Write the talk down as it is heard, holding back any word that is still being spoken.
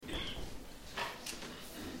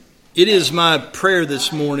It is my prayer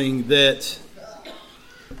this morning that,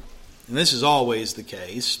 and this is always the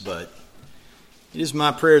case, but it is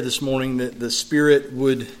my prayer this morning that the Spirit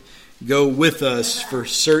would go with us, for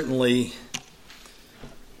certainly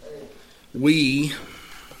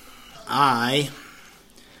I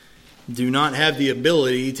do not have the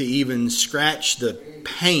ability to even scratch the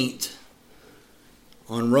paint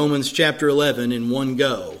on Romans chapter 11 in one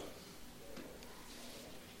go.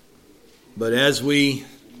 But as we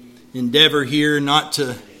endeavor here not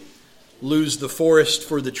to lose the forest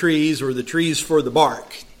for the trees or the trees for the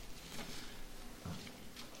bark,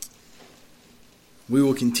 we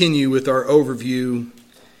will continue with our overview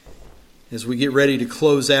as we get ready to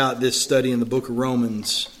close out this study in the book of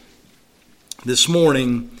Romans. This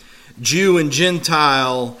morning, Jew and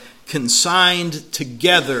Gentile consigned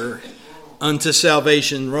together unto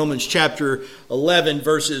salvation. Romans chapter 11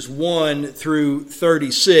 verses 1 through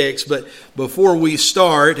 36. But before we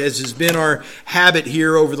start, as has been our habit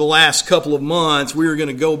here over the last couple of months, we're going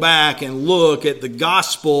to go back and look at the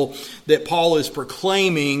gospel that Paul is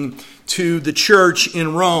proclaiming to the church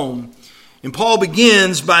in Rome. And Paul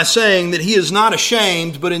begins by saying that he is not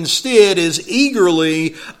ashamed, but instead is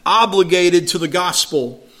eagerly obligated to the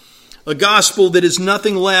gospel. A gospel that is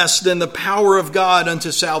nothing less than the power of God unto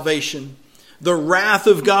salvation. The wrath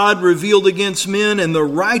of God revealed against men, and the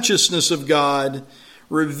righteousness of God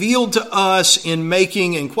revealed to us in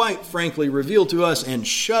making, and quite frankly, revealed to us in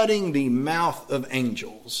shutting the mouth of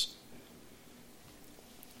angels.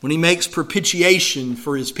 When he makes propitiation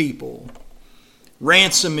for his people,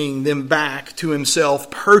 ransoming them back to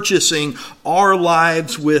himself, purchasing our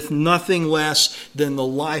lives with nothing less than the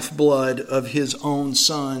lifeblood of his own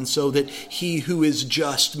Son, so that he who is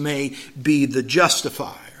just may be the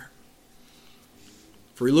justifier.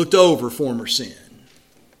 For he looked over former sin.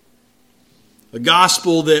 A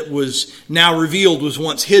gospel that was now revealed was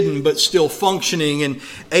once hidden but still functioning, and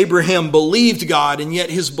Abraham believed God, and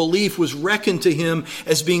yet his belief was reckoned to him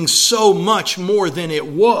as being so much more than it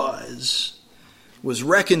was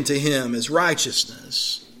reckoned to him as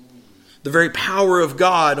righteousness. The very power of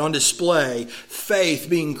God on display, faith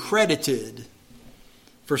being credited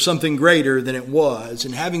for something greater than it was,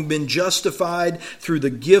 and having been justified through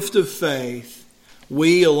the gift of faith,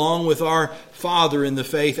 we, along with our father in the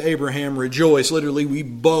faith, Abraham, rejoice. Literally, we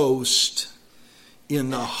boast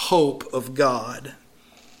in the hope of God.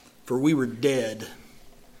 For we were dead,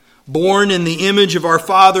 born in the image of our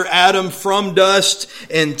father Adam, from dust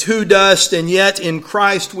and to dust, and yet in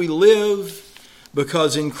Christ we live,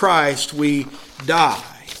 because in Christ we die.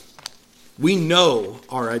 We know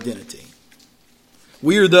our identity.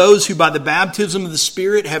 We are those who by the baptism of the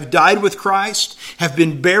Spirit have died with Christ, have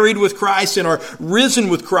been buried with Christ, and are risen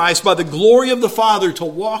with Christ by the glory of the Father to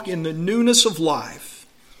walk in the newness of life.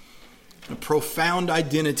 A profound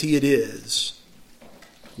identity it is.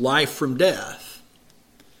 Life from death.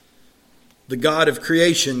 The God of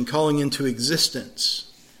creation calling into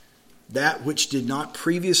existence that which did not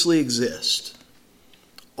previously exist.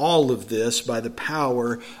 All of this by the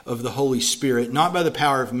power of the Holy Spirit, not by the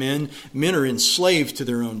power of men. Men are enslaved to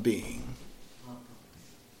their own being.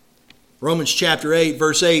 Romans chapter 8,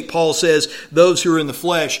 verse 8, Paul says, those who are in the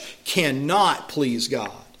flesh cannot please God.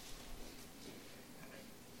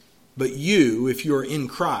 But you, if you're in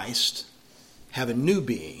Christ, have a new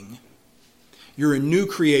being. You're a new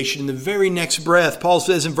creation. In the very next breath, Paul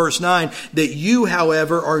says in verse 9, that you,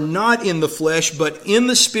 however, are not in the flesh, but in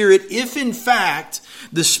the Spirit, if in fact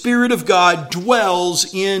the Spirit of God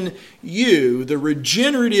dwells in you. The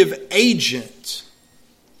regenerative agent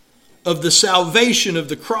of the salvation of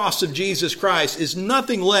the cross of Jesus Christ is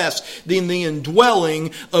nothing less than the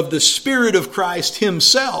indwelling of the Spirit of Christ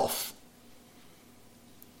himself.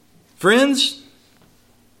 Friends,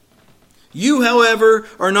 you, however,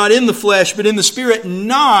 are not in the flesh, but in the Spirit,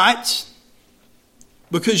 not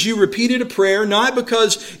because you repeated a prayer, not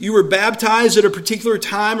because you were baptized at a particular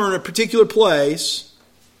time or in a particular place,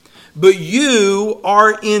 but you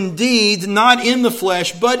are indeed not in the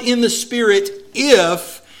flesh, but in the Spirit,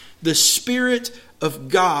 if the Spirit of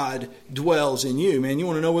God dwells in you. Man, you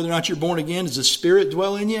want to know whether or not you're born again? Does the Spirit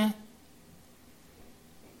dwell in you?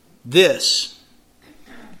 This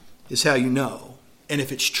is how you know. And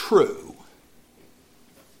if it's true,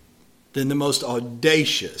 then the most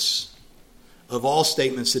audacious of all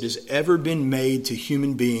statements that has ever been made to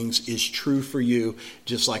human beings is true for you,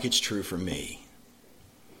 just like it's true for me.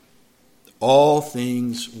 All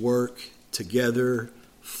things work together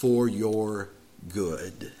for your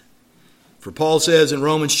good. For Paul says in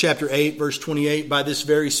Romans chapter 8, verse 28, by this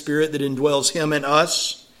very Spirit that indwells him and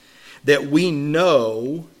us, that we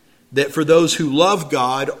know that for those who love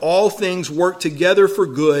God, all things work together for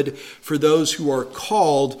good for those who are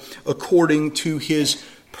called according to His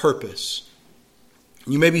purpose.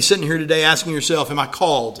 You may be sitting here today asking yourself, am I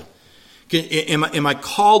called? Am I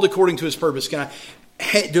called according to His purpose? Do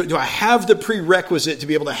I have the prerequisite to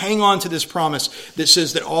be able to hang on to this promise that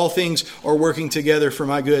says that all things are working together for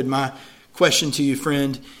my good? My question to you,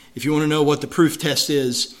 friend, if you want to know what the proof test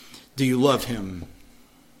is, do you love Him?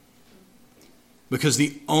 Because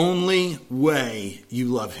the only way you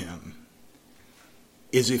love Him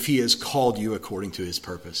is if He has called you according to His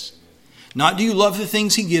purpose. Not do you love the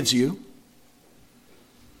things He gives you.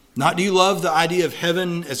 Not do you love the idea of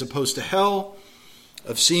heaven as opposed to hell,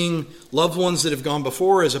 of seeing loved ones that have gone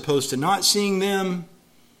before as opposed to not seeing them.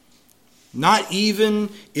 Not even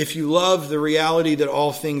if you love the reality that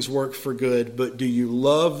all things work for good, but do you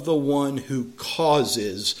love the one who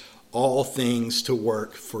causes all things to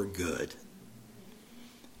work for good?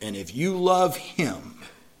 And if you love Him,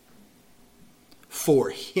 for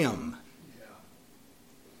Him,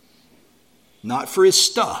 not for His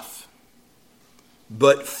stuff,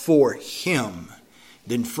 but for Him,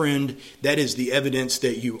 then friend, that is the evidence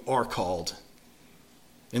that you are called.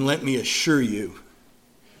 And let me assure you,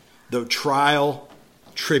 though trial,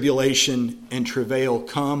 tribulation, and travail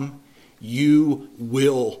come, you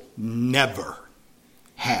will never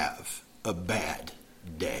have a bad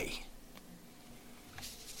day.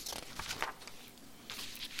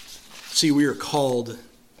 See, we are called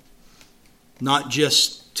not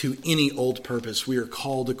just to any old purpose. We are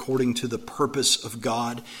called according to the purpose of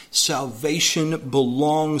God. Salvation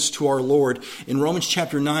belongs to our Lord. In Romans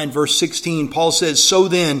chapter 9, verse 16, Paul says, "So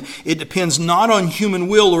then, it depends not on human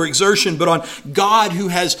will or exertion, but on God who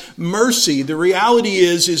has mercy." The reality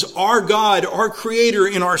is our God, our Creator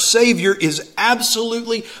and our Savior is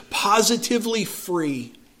absolutely, positively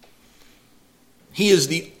free. He is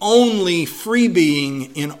the only free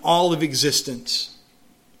being in all of existence.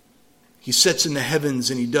 He sits in the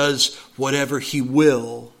heavens and He does whatever He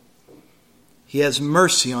will. He has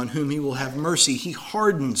mercy on whom He will have mercy. He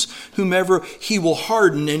hardens whomever He will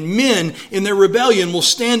harden. And men in their rebellion will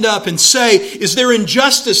stand up and say, is there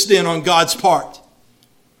injustice then on God's part?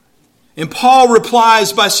 And Paul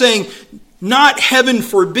replies by saying, not heaven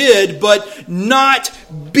forbid, but not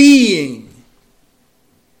being.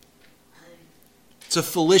 It's a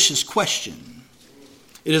fallacious question.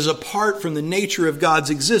 It is apart from the nature of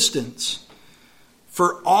God's existence.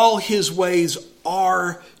 For all His ways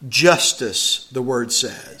are justice, the Word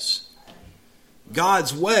says.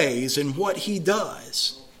 God's ways and what He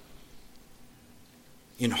does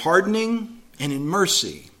in hardening and in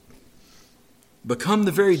mercy become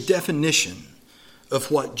the very definition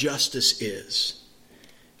of what justice is.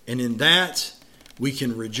 And in that we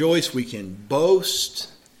can rejoice, we can boast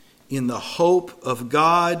in the hope of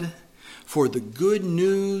God. For the good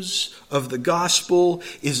news of the gospel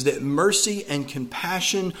is that mercy and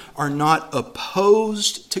compassion are not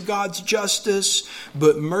opposed to God's justice,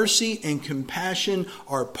 but mercy and compassion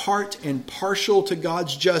are part and partial to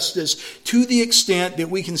God's justice, to the extent that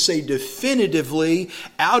we can say definitively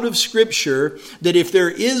out of Scripture that if there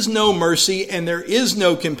is no mercy and there is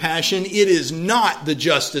no compassion, it is not the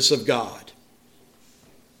justice of God.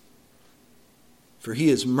 For He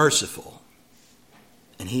is merciful.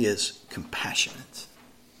 And He is compassionate.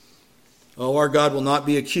 Oh, our God will not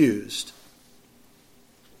be accused,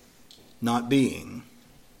 not being.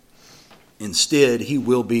 Instead, He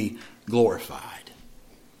will be glorified.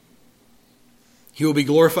 He will be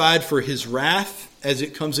glorified for His wrath as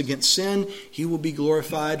it comes against sin. He will be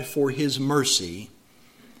glorified for His mercy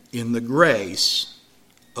in the grace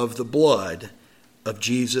of the blood of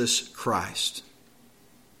Jesus Christ.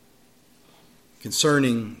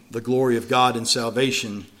 Concerning the glory of God and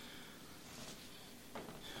salvation,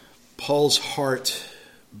 Paul's heart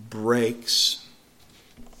breaks.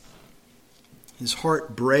 His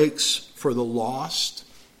heart breaks for the lost.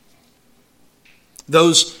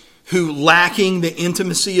 Those who, lacking the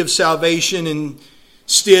intimacy of salvation,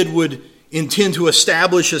 instead would intend to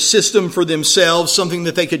establish a system for themselves, something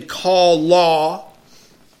that they could call law.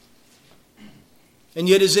 And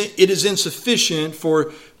yet it is insufficient,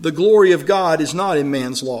 for the glory of God is not in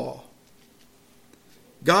man's law.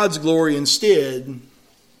 God's glory instead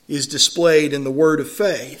is displayed in the word of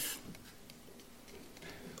faith.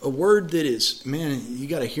 A word that is, man, you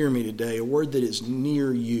got to hear me today, a word that is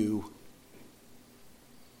near you,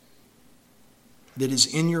 that is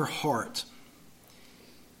in your heart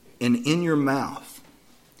and in your mouth.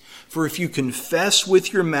 For if you confess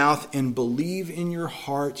with your mouth and believe in your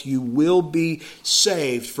heart, you will be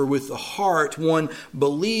saved. For with the heart one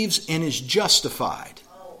believes and is justified,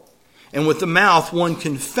 And with the mouth one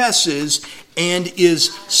confesses and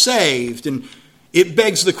is saved. And it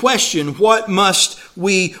begs the question, what must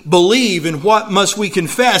we believe and what must we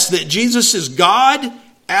confess? That Jesus is God?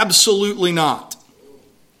 Absolutely not.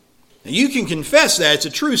 Now, you can confess that. It's a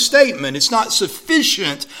true statement. It's not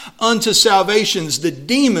sufficient unto salvation. The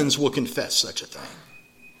demons will confess such a thing.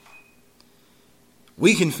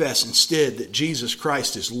 We confess instead that Jesus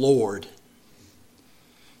Christ is Lord,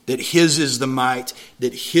 that His is the might,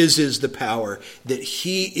 that His is the power, that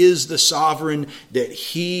He is the sovereign, that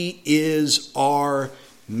He is our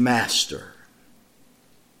Master.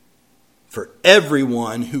 For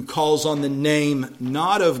everyone who calls on the name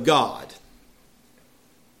not of God,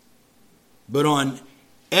 but on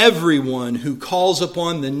everyone who calls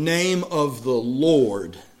upon the name of the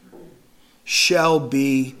Lord shall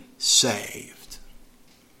be saved.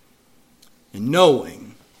 And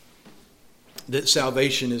knowing that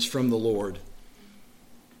salvation is from the Lord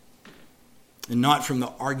and not from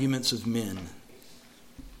the arguments of men,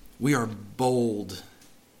 we are bold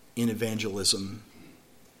in evangelism.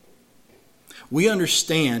 We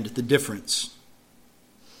understand the difference.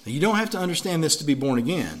 Now, you don't have to understand this to be born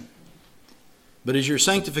again. But as your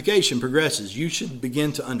sanctification progresses, you should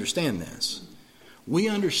begin to understand this. We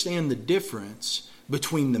understand the difference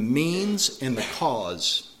between the means and the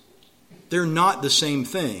cause. They're not the same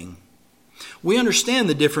thing. We understand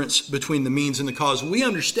the difference between the means and the cause. We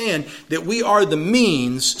understand that we are the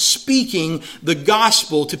means speaking the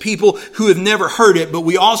gospel to people who have never heard it, but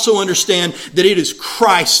we also understand that it is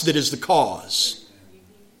Christ that is the cause.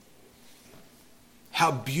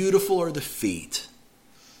 How beautiful are the feet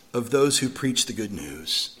of those who preach the good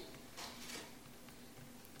news.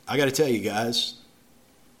 I got to tell you guys,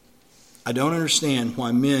 I don't understand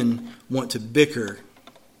why men want to bicker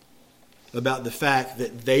about the fact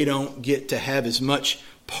that they don't get to have as much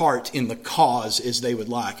part in the cause as they would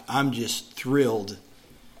like. I'm just thrilled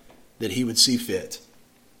that He would see fit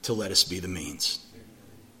to let us be the means.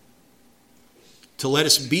 To let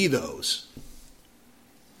us be those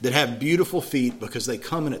that have beautiful feet because they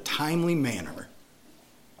come in a timely manner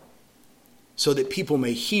so that people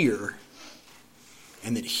may hear,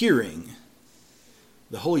 and that hearing,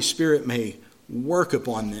 the Holy Spirit may work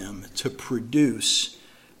upon them to produce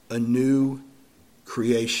a new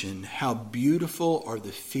creation. How beautiful are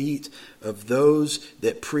the feet of those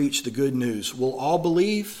that preach the good news. Will all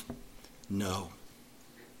believe? No.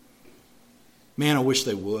 Man, I wish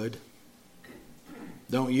they would.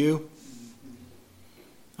 Don't you?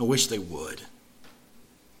 I wish they would.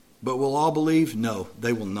 But will all believe? No,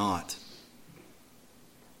 they will not.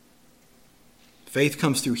 Faith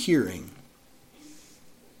comes through hearing,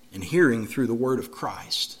 and hearing through the word of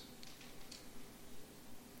Christ.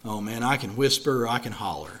 Oh man, I can whisper or I can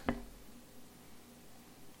holler.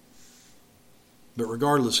 But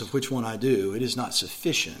regardless of which one I do, it is not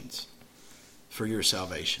sufficient for your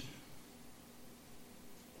salvation.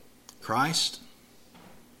 Christ,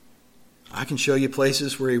 I can show you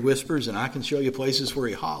places where He whispers, and I can show you places where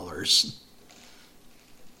He hollers.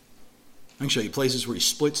 I can show you places where He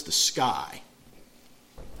splits the sky.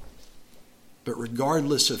 But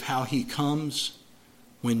regardless of how He comes,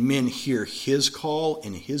 when men hear His call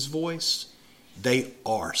and His voice, they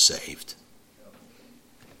are saved.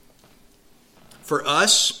 For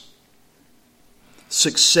us,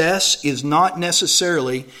 success is not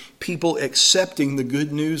necessarily people accepting the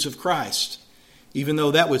good news of Christ, even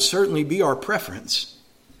though that would certainly be our preference.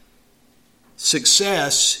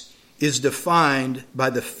 Success is defined by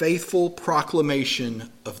the faithful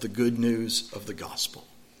proclamation of the good news of the gospel.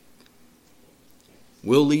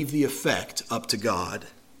 We'll leave the effect up to God.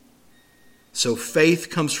 So faith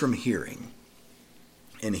comes from hearing,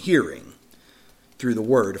 and hearing through the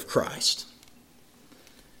word of Christ.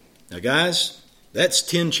 Now guys, that's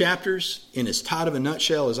 10 chapters in as tight of a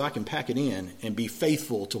nutshell as I can pack it in and be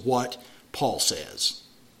faithful to what Paul says.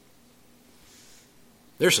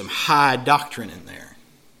 There's some high doctrine in there.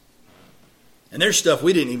 And there's stuff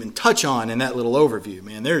we didn't even touch on in that little overview,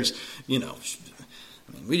 man. There's,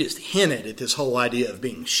 we just hinted at this whole idea of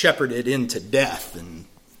being shepherded into death and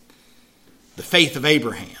the faith of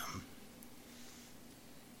Abraham.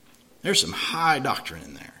 There's some high doctrine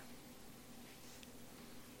in there.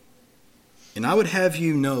 And I would have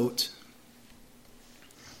you note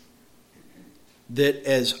that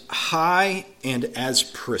as high and as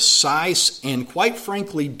precise and quite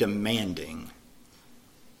frankly demanding.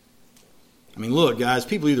 I mean, look, guys,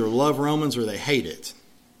 people either love Romans or they hate it.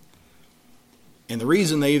 And the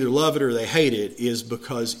reason they either love it or they hate it is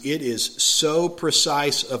because it is so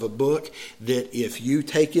precise of a book that if you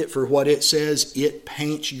take it for what it says, it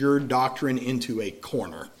paints your doctrine into a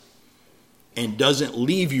corner. and doesn't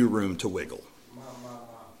leave you room to wiggle.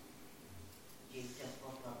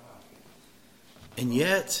 And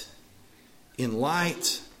yet, in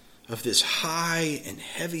light of this high and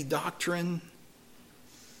heavy doctrine,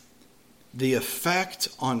 the effect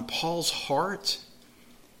on Paul's heart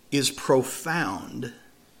is profound.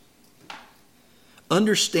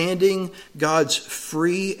 Understanding God's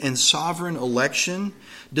free and sovereign election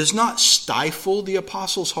does not stifle the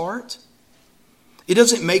apostle's heart. It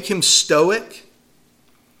doesn't make him stoic.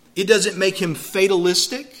 It doesn't make him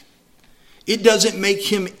fatalistic. It doesn't make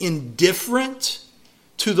him indifferent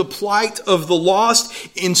to the plight of the lost.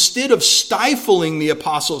 Instead of stifling the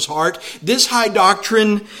apostle's heart, this high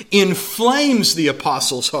doctrine inflames the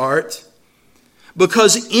apostle's heart,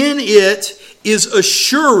 because in it is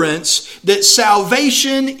assurance that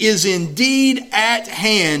salvation is indeed at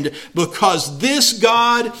hand, because this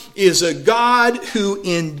God is a God who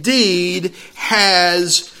indeed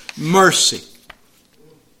has mercy.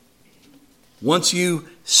 Once you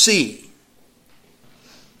see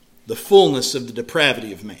the fullness of the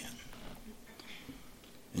depravity of man,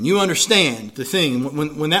 and you understand the thing,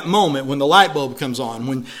 when that moment, when the light bulb comes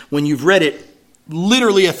on, when you've read it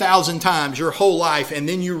literally 1,000 times your whole life, and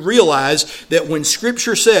then you realize that when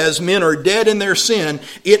Scripture says men are dead in their sin,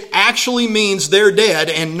 it actually means they're dead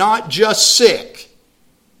and not just sick.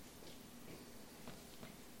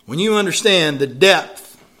 When you understand the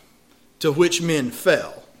depth to which men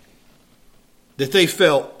fell, that they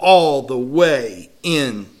fell all the way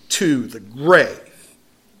into the grave,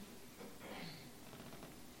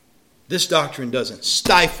 this doctrine doesn't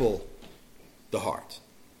stifle the heart.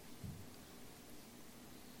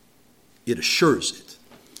 It assures it.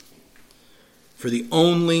 For the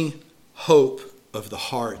only hope of the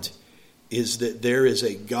heart is that there is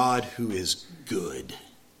a God who is good.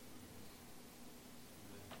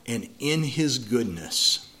 And in His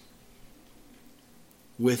goodness,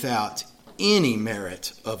 without any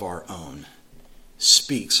merit of our own,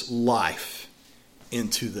 speaks life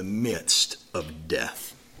into the midst of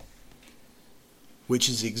death. Which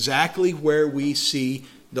is exactly where we see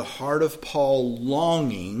the heart of Paul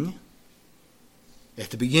longing at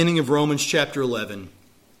the beginning of Romans chapter 11,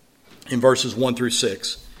 in verses 1 through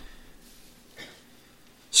 6.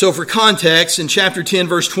 So for context, in chapter 10,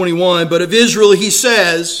 verse 21, but of Israel he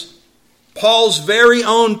says, Paul's very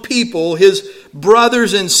own people, his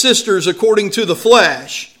brothers and sisters according to the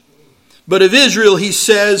flesh. But of Israel he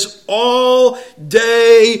says, all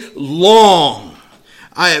day long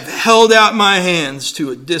I have held out my hands to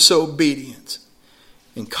a disobedient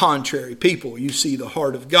and contrary people. You see the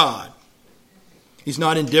heart of God. He's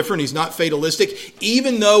not indifferent. He's not fatalistic.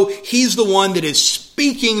 Even though He's the one that is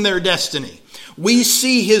speaking their destiny, we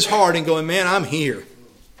see His heart and going, man, I'm here.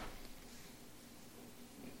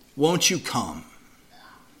 Won't you come?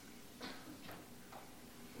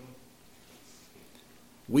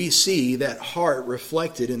 We see that heart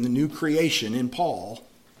reflected in the new creation in Paul.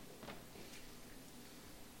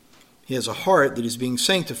 He has a heart that is being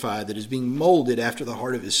sanctified, that is being molded after the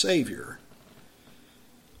heart of his Savior.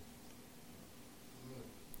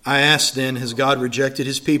 I ask then, has God rejected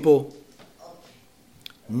His people?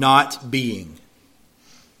 Not being.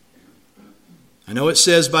 I know it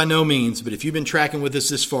says by no means, but if you've been tracking with us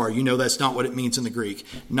this far, you know that's not what it means in the Greek.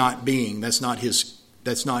 Not being. That's not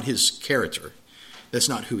his character. That's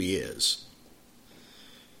not who He is.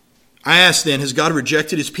 I ask then, has God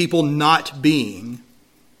rejected His people not being?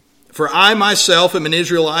 For I myself am an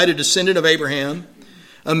Israelite, a descendant of Abraham,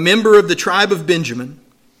 a member of the tribe of Benjamin.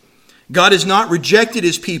 God has not rejected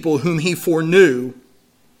His people whom He foreknew.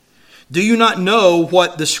 Do you not know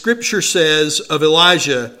what the Scripture says of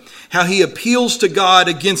Elijah, how he appeals to God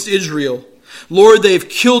against Israel? Lord, they have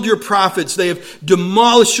killed your prophets, they have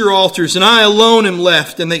demolished your altars, and I alone am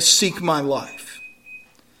left, and they seek my life.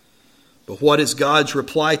 But what is God's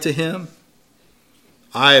reply to him?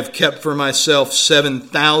 I have kept for myself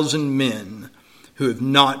 7,000 men who have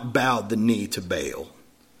not bowed the knee to Baal.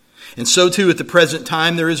 And so too at the present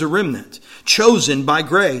time there is a remnant, chosen by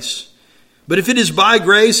grace. But if it is by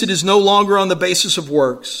grace, it is no longer on the basis of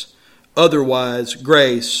works. Otherwise,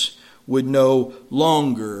 grace would no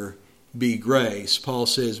longer be grace. Paul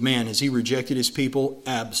says, man, has he rejected his people?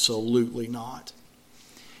 Absolutely not.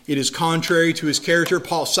 It is contrary to his character.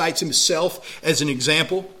 Paul cites himself as an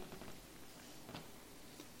example.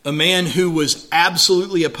 A man who was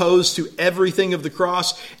absolutely opposed to everything of the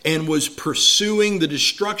cross and was pursuing the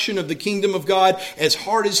destruction of the kingdom of God as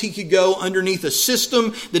hard as he could go underneath a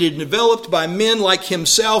system that had developed by men like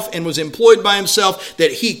himself and was employed by himself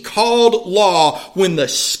that he called law when the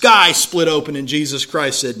sky split open and Jesus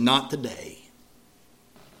Christ said, not today.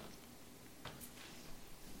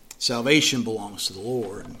 Salvation belongs to the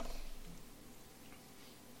Lord.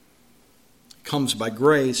 It comes by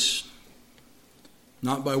grace,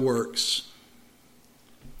 not by works.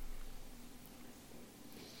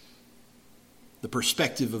 The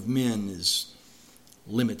perspective of men is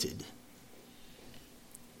limited.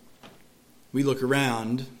 We look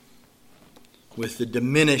around with the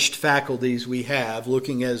diminished faculties we have,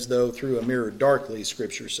 looking as though through a mirror darkly,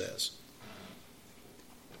 Scripture says.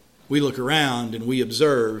 We look around and we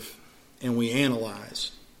observe and we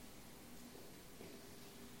analyze.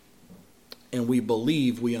 And we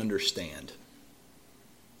believe we understand.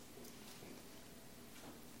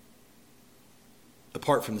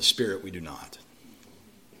 Apart from the Spirit, we do not.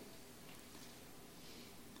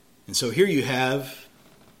 And so here you have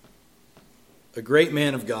a great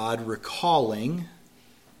man of God recalling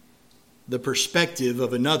the perspective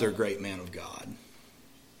of another great man of God.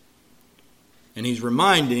 And he's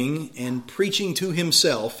reminding and preaching to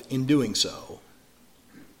himself in doing so.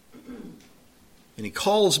 And he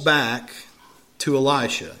calls back to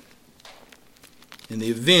Elisha in the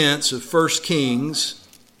events of 1 Kings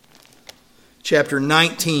chapter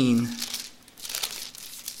 19. And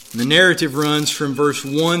the narrative runs from verse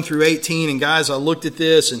 1 through 18. And guys, I looked at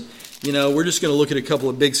this and, we're just going to look at a couple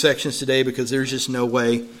of big sections today because there's just no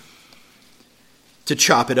way to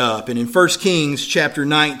chop it up. And in 1 Kings chapter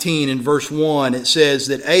 19 and verse 1, it says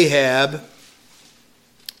that Ahab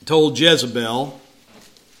told Jezebel,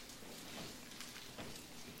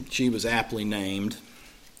 she was aptly named,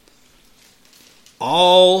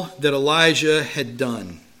 all that Elijah had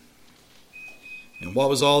done. And what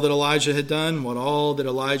was all that Elijah had done? What all that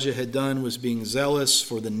Elijah had done was being zealous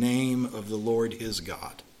for the name of the Lord his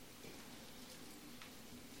God.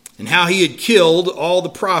 And how he had killed all the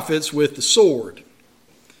prophets with the sword.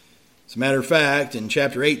 As a matter of fact, in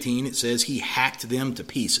chapter 18, it says he hacked them to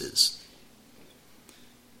pieces.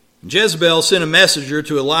 And Jezebel sent a messenger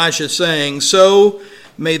to Elisha saying, so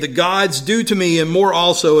may the gods do to me and more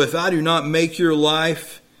also if I do not make your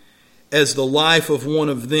life as the life of one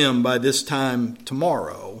of them by this time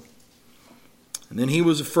tomorrow. And then he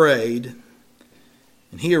was afraid,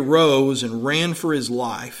 and he arose and ran for his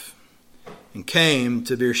life and came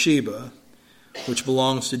to Beersheba, which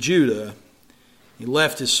belongs to Judah. He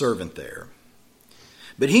left his servant there.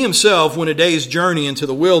 But he himself went a day's journey into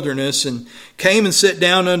the wilderness and came and sat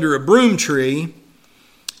down under a broom tree,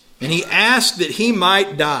 and he asked that he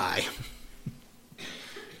might die.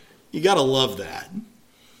 You got to love that.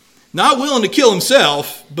 Not willing to kill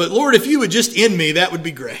himself, but Lord, if you would just end me, that would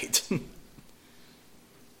be great.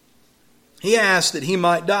 He asked that he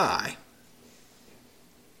might die.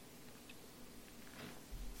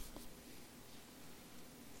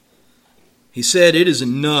 He said, it is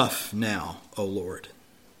enough now, O Lord.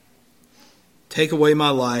 Take away my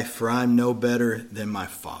life, for I am no better than my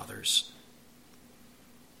fathers.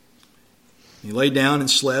 He lay down and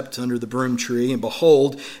slept under the broom tree, and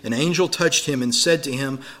behold, an angel touched him and said to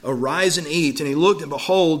him, arise and eat. And he looked, and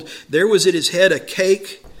behold, there was at his head a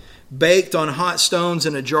cake baked on hot stones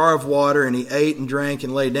and a jar of water, and he ate and drank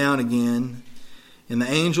and lay down again. And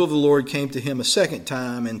the angel of the Lord came to him a second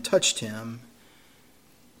time and touched him.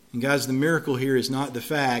 And guys, the miracle here is not the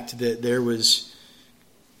fact that there was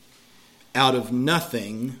out of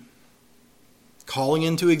nothing calling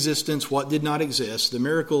into existence what did not exist. The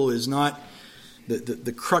miracle is not,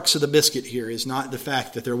 the crux of the biscuit here is not the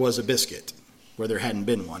fact that there was a biscuit where there hadn't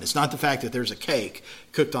been one. It's not the fact that there's a cake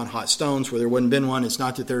cooked on hot stones where there wouldn't been one. It's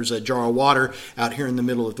not that there's a jar of water out here in the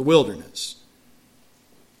middle of the wilderness.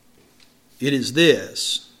 It is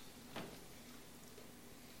this.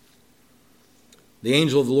 The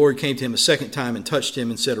angel of the Lord came to him a second time and touched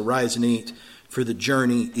him and said, arise and eat, for the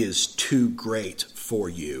journey is too great for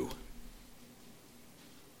you.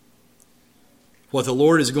 What the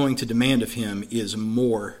Lord is going to demand of him is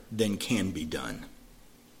more than can be done.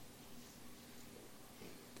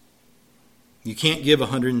 You can't give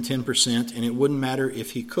 110%, and it wouldn't matter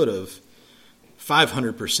if he could have.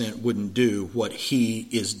 500% wouldn't do what he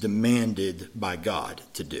is demanded by God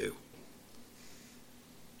to do.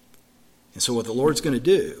 And so what the Lord's going to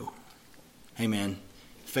do, hey man,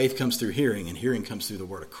 faith comes through hearing, and hearing comes through the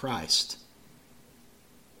word of Christ.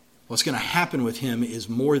 What's going to happen with him is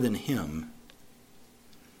more than him.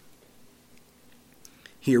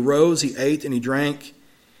 He arose, he ate, and he drank,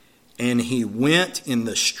 and he went in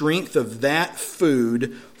the strength of that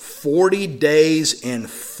food 40 days and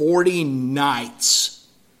 40 nights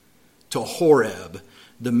to Horeb,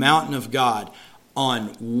 the mountain of God,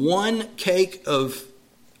 on one cake of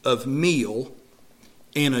meal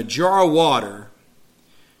and a jar of water.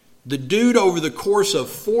 The dude, over the course of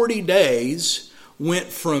 40 days, went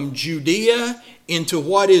from Judea into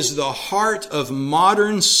what is the heart of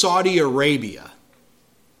modern Saudi Arabia.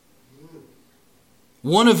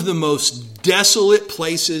 One of the most desolate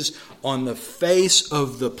places on the face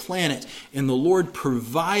of the planet. And the Lord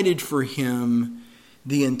provided for him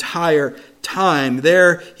the entire time.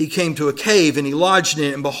 There he came to a cave and he lodged in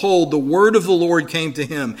it. And behold, the word of the Lord came to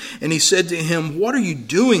him. And he said to him, "What are you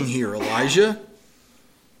doing here, Elijah?"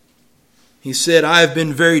 He said, "I have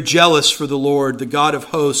been very jealous for the Lord, the God of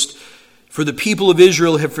hosts. For the people of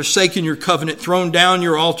Israel have forsaken your covenant, thrown down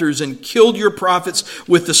your altars, and killed your prophets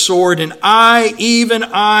with the sword. And I, even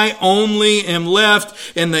I only, am left,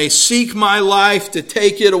 and they seek my life to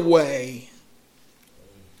take it away."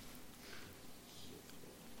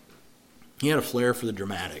 He had a flair for the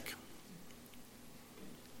dramatic.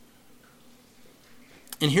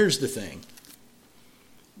 And here's the thing.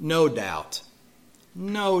 No doubt.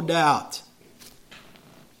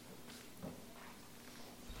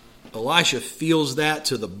 Elisha feels that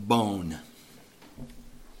to the bone.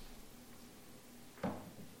 I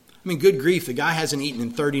mean, good grief, the guy hasn't eaten in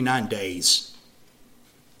 39 days.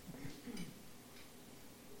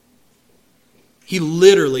 He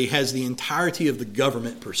literally has the entirety of the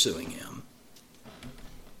government pursuing him.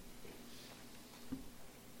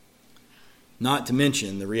 Not to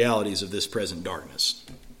mention the realities of this present darkness.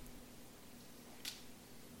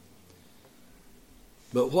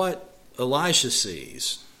 But what Elisha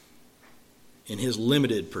sees in his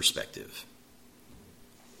limited perspective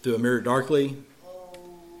through a mirror darkly,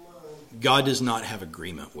 God does not have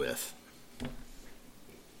agreement with.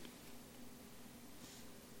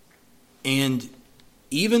 And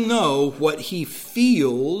even though what he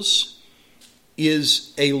feels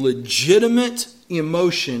is a legitimate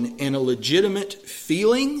emotion and a legitimate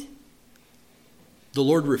feeling, the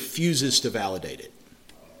Lord refuses to validate it.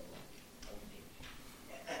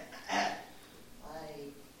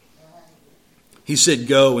 He said,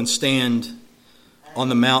 "Go and stand on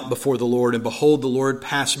the mount before the Lord." And behold, the Lord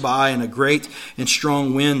passed by, and a great and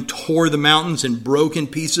strong wind tore the mountains and broke in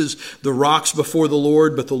pieces the rocks before the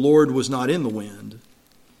Lord, but the Lord was not in the wind.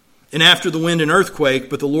 And after the wind, an earthquake,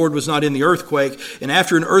 but the Lord was not in the earthquake. And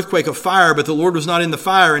after an earthquake, a fire, but the Lord was not in the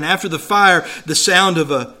fire. And after the fire, the sound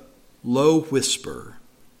of a low whisper.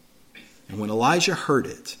 And when Elijah heard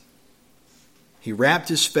it, he wrapped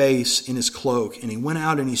his face in his cloak, and he went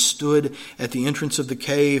out and he stood at the entrance of the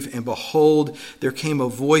cave. And behold, there came a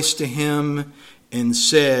voice to him and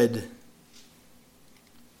said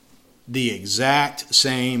the exact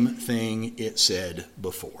same thing it said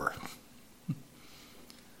before.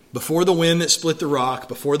 Before the wind that split the rock,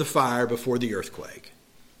 before the fire, before the earthquake.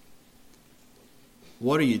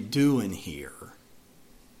 "What are you doing here,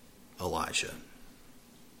 Elijah?"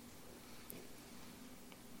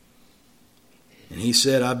 And he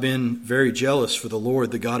said, "I've been very jealous for the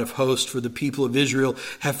Lord, the God of hosts, for the people of Israel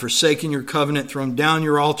have forsaken your covenant, thrown down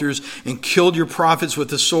your altars, and killed your prophets with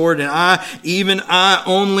the sword. And I, even I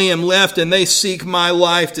only, am left, and they seek my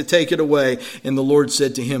life to take it away." And the Lord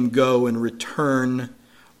said to him, "Go and return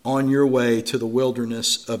on your way to the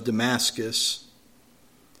wilderness of Damascus.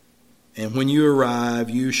 And when you arrive,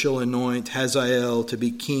 you shall anoint Hazael to be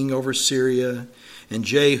king over Syria. And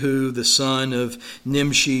Jehu, the son of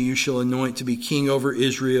Nimshi, you shall anoint to be king over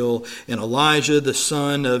Israel. And Elijah, the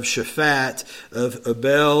son of Shaphat of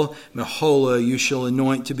Abel Meholah, you shall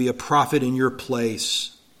anoint to be a prophet in your place.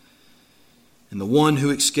 And the one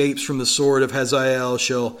who escapes from the sword of Hazael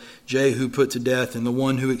shall Jehu put to death. And the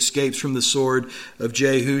one who escapes from the sword of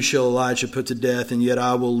Jehu shall Elijah put to death. And yet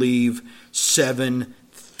I will leave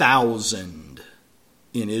 7,000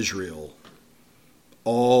 in Israel,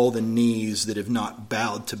 all the knees that have not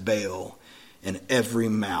bowed to Baal, and every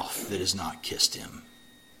mouth that has not kissed him."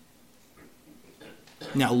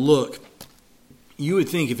 Now look, you would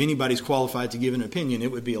think if anybody's qualified to give an opinion,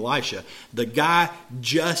 it would be Elisha. The guy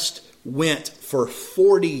just went for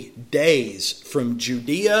 40 days from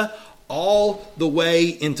Judea all the way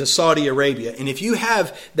into Saudi Arabia. And if you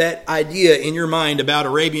have that idea in your mind about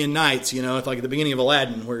Arabian Nights, it's like at the beginning of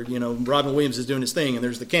Aladdin where, Robin Williams is doing his thing and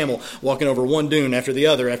there's the camel walking over one dune after the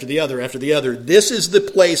other, after the other, after the other. This is the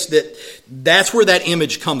place that's where that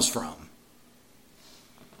image comes from.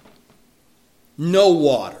 No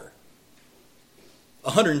water.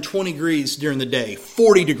 120 degrees during the day,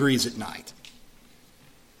 40 degrees at night.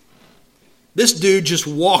 This dude just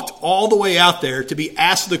walked all the way out there to be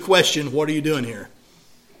asked the question, "What are you doing here?"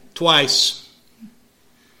 Twice.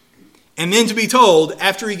 And then to be told,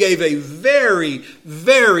 after he gave a very,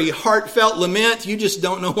 very heartfelt lament, "You just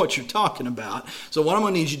don't know what you're talking about. So what I'm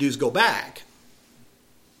going to need you to do is go back.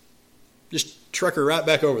 Just truck her right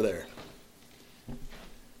back over there."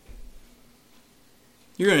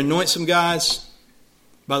 You're going to anoint some guys.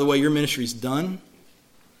 By the way, your ministry's done.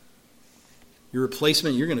 Your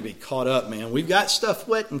replacement, you're going to be caught up, man. We've got stuff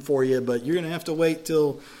waiting for you, but you're going to have to wait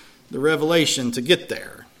till the revelation to get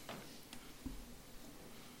there.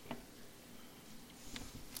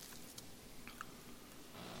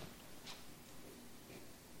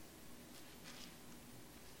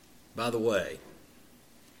 By the way,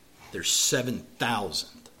 there's 7,000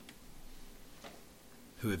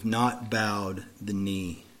 who have not bowed the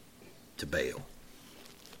knee to Baal.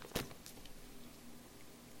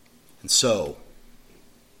 And so,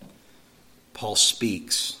 Paul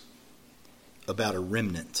speaks about a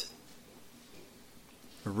remnant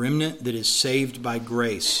that is saved by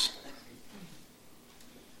grace.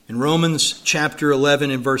 In Romans chapter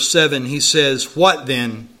 11 and verse 7, he says, "What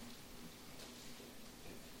then?"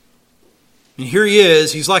 And here he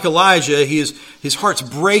is, he's like Elijah, his heart's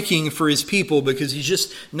breaking for his people because he's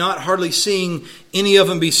just not hardly seeing any of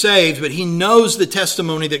them be saved, but he knows the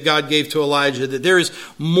testimony that God gave to Elijah, that there is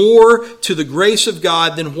more to the grace of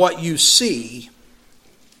God than what you see.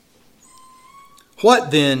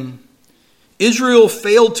 What then? Israel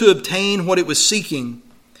failed to obtain what it was seeking.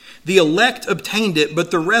 The elect obtained it,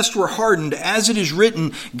 but the rest were hardened. As it is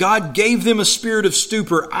written, God gave them a spirit of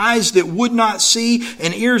stupor, eyes that would not see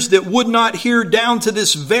and ears that would not hear down to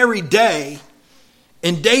this very day.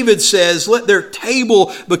 And David says, let their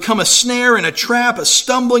table become a snare and a trap, a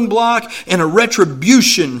stumbling block and a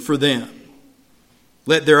retribution for them.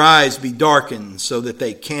 Let their eyes be darkened so that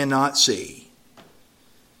they cannot see,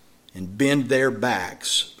 and bend their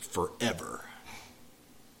backs forever.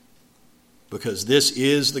 Because this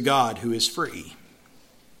is the God who is free.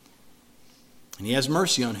 And he has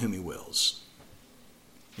mercy on whom he wills.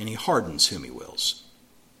 And he hardens whom he wills.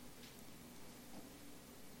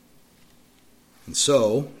 And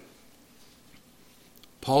so,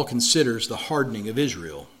 Paul considers the hardening of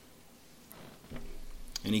Israel.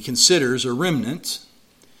 And he considers a remnant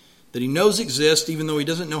that he knows exists, even though he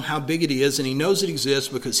doesn't know how big it is. And he knows it exists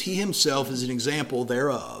because he himself is an example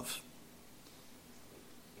thereof.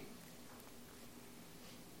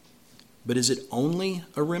 But is it only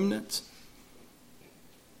a remnant?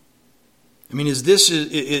 I mean, is this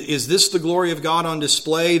the glory of God on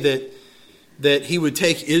display, that he would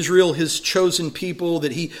take Israel, his chosen people,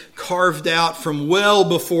 that he carved out from well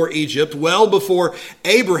before Egypt, well before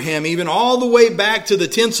Abraham, even all the way back to the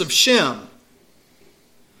tents of Shem?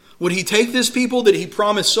 Would he take this people that he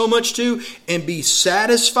promised so much to and be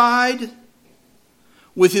satisfied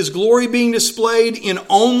with his glory being displayed in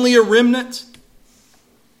only a remnant?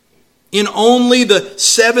 In only the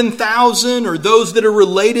 7,000 or those that are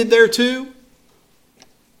related thereto?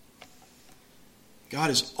 God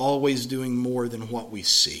is always doing more than what we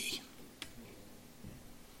see.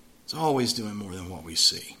 He's always doing more than what we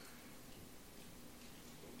see.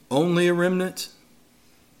 Only a remnant?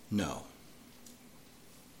 No.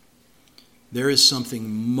 There is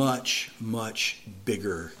something much, much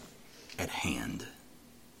bigger at hand.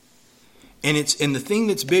 And the thing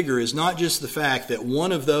that's bigger is not just the fact that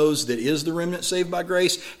one of those that is the remnant saved by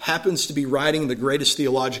grace happens to be writing the greatest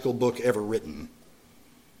theological book ever written.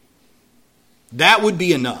 That would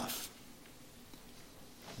be enough.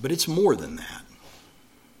 But it's more than that.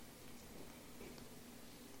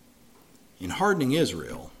 In hardening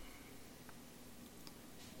Israel,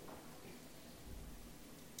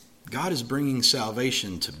 God is bringing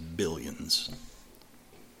salvation to billions.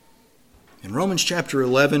 In Romans chapter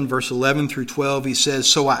 11, verse 11 through 12, he says,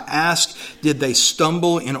 "So I ask, did they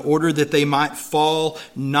stumble in order that they might fall?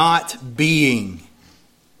 Not being.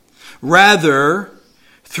 Rather,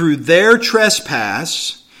 through their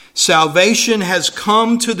trespass, salvation has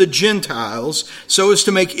come to the Gentiles so as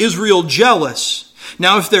to make Israel jealous.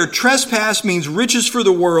 Now, if their trespass means riches for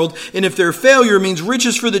the world, and if their failure means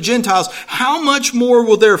riches for the Gentiles, how much more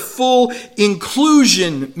will their full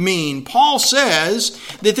inclusion mean?" Paul says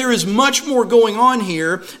that there is much more going on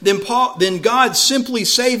here than God simply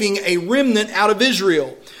saving a remnant out of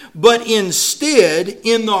Israel. But instead,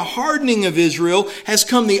 in the hardening of Israel has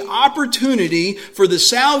come the opportunity for the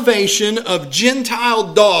salvation of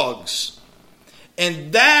Gentile dogs.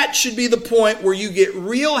 And that should be the point where you get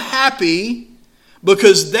real happy,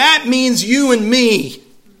 because that means you and me.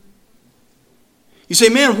 You say,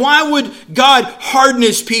 man, why would God harden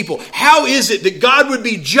his people? How is it that God would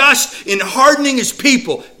be just in hardening his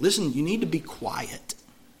people? Listen, you need to be quiet,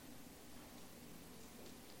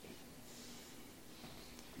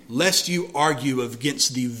 lest you argue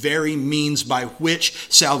against the very means by which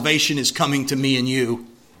salvation is coming to me and you.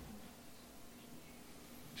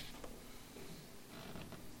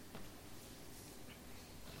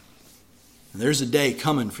 And there's a day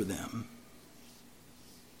coming for them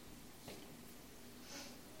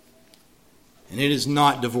And it is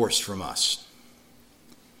not divorced from us.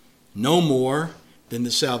 No more than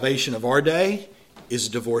the salvation of our day is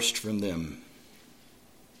divorced from them.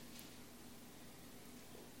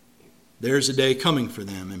 There's a day coming for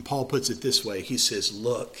them. And Paul puts it this way. He says,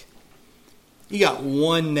 look, you got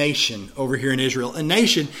one nation over here in Israel, a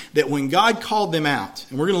nation that when God called them out,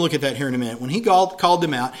 and we're going to look at that here in a minute, when he called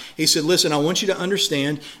them out, he said, listen, I want you to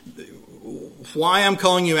understand why I'm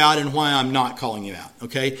calling you out and why I'm not calling you out,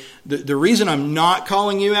 okay? The reason I'm not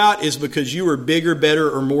calling you out is because you are bigger, better,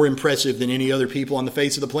 or more impressive than any other people on the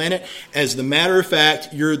face of the planet. As the matter of fact,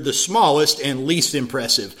 you're the smallest and least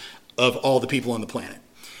impressive of all the people on the planet.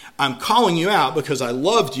 I'm calling you out because I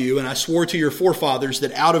loved you and I swore to your forefathers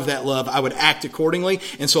that out of that love I would act accordingly,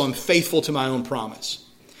 and so I'm faithful to my own promise.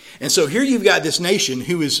 And so here you've got this nation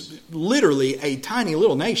who is literally a tiny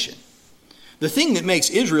little nation. The thing that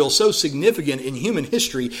makes Israel so significant in human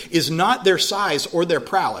history is not their size or their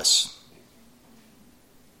prowess.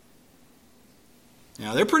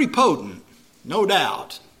 Now, they're pretty potent, no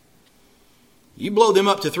doubt. You blow them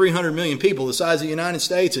up to 300 million people the size of the United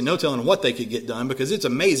States and no telling what they could get done, because it's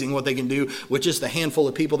amazing what they can do with just the handful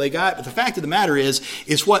of people they got. But the fact of the matter is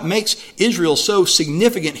what makes Israel so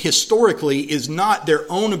significant historically is not their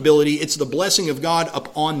own ability, it's the blessing of God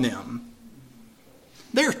upon them.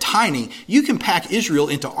 They're tiny. You can pack Israel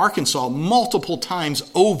into Arkansas multiple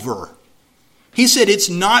times over. He said it's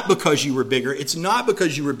not because you were bigger, it's not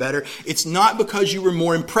because you were better, it's not because you were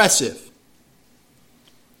more impressive.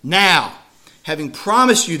 Now, having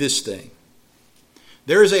promised you this thing,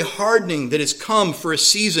 there is a hardening that has come for a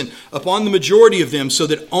season upon the majority of them, so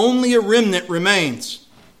that only a remnant remains.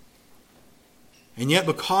 And yet,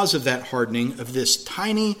 because of that hardening of this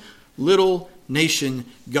tiny little nation,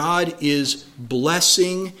 God is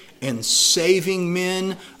blessing and saving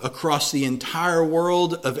men across the entire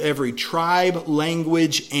world of every tribe,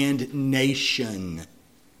 language, and nation.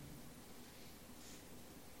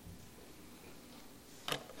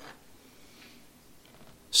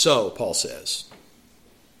 So, Paul says,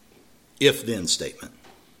 if-then statement.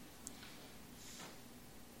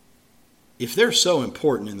 If they're so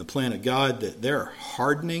important in the plan of God that their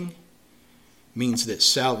hardening means that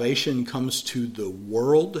salvation comes to the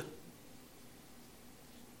world,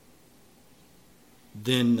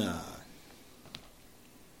 then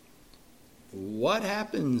what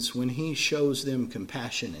happens when he shows them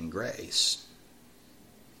compassion and grace?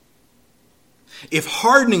 If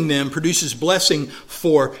hardening them produces blessing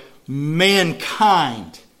for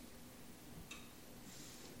mankind,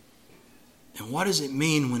 then what does it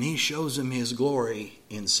mean when he shows them his glory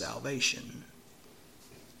in salvation?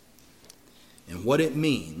 And what it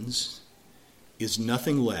means is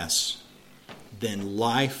nothing less than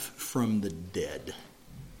life from the dead.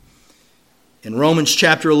 In Romans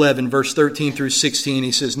chapter 11, verse 13 through 16,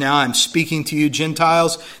 he says, now I'm speaking to you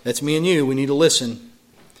Gentiles. That's me and you. We need to listen.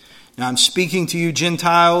 Now I'm speaking to you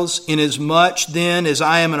Gentiles, inasmuch then as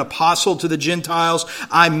I am an apostle to the Gentiles,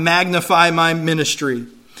 I magnify my ministry,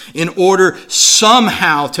 in order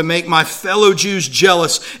somehow to make my fellow Jews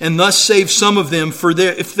jealous and thus save some of them. For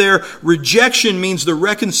if their rejection means the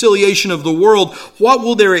reconciliation of the world, what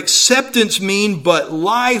will their acceptance mean but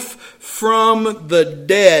life from the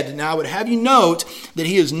dead? Now I would have you note that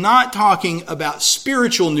he is not talking about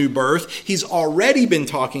spiritual new birth. He's already been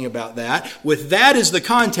talking about that. With that as the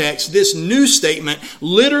context, this new statement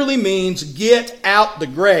literally means get out the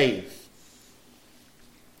grave.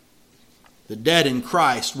 The dead in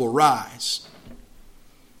Christ will rise.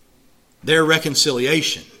 Their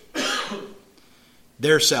reconciliation,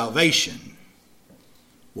 their salvation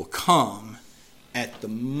will come at the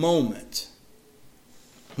moment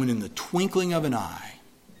when in the twinkling of an eye,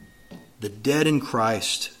 the dead in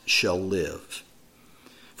Christ shall live.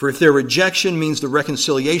 For if their rejection means the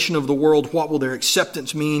reconciliation of the world, what will their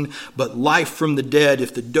acceptance mean but life from the dead?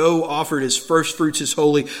 If the dough offered as first fruits is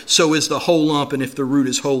holy, so is the whole lump, and if the root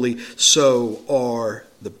is holy, so are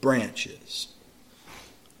the branches.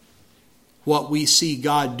 What we see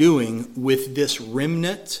God doing with this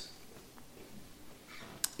remnant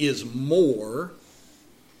is more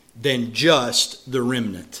than just the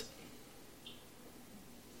remnant.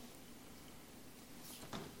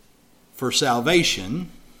 For salvation,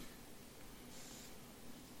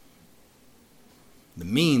 the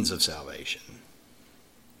means of salvation,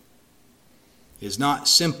 is not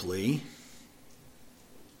simply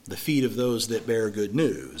the feet of those that bear good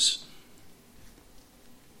news.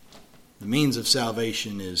 The means of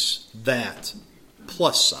salvation is that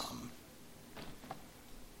plus some.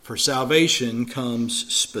 For salvation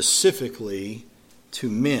comes specifically to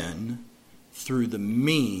men through the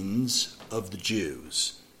means of the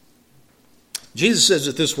Jews. Jesus says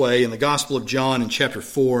it this way in the Gospel of John in chapter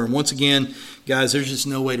 4. And once again, guys, there's just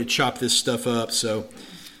no way to chop this stuff up. So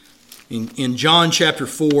in John chapter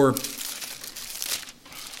 4,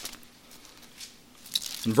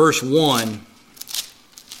 in verse 1,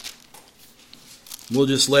 we'll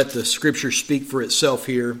just let the Scripture speak for itself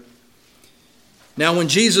here. Now, when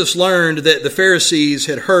Jesus learned that the Pharisees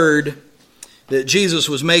had heard that Jesus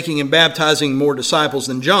was making and baptizing more disciples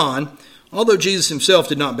than John, although Jesus himself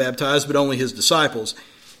did not baptize, but only his disciples,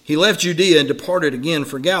 he left Judea and departed again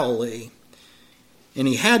for Galilee. And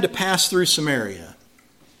he had to pass through Samaria.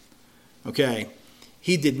 Okay,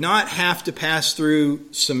 he did not have to pass through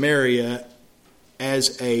Samaria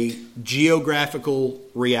as a geographical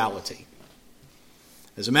reality.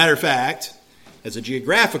 As a matter of fact, as a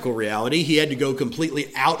geographical reality, he had to go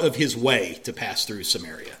completely out of his way to pass through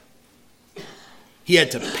Samaria. He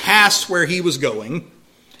had to pass where he was going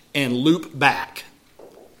and loop back.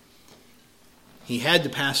 He had to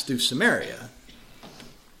pass through Samaria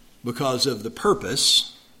because of the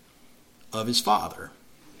purpose of his Father.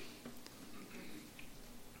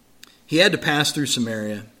 He had to pass through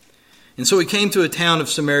Samaria. And so he came to a town of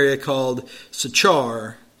Samaria called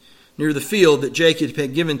Sychar, near the field that Jacob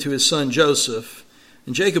had given to his son Joseph.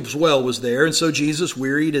 And Jacob's well was there, and so Jesus,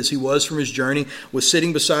 wearied as he was from his journey, was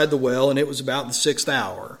sitting beside the well, and it was about the 6th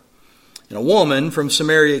hour. And a woman from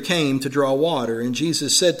Samaria came to draw water, and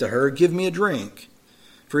Jesus said to her, "Give me a drink."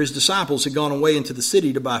 For his disciples had gone away into the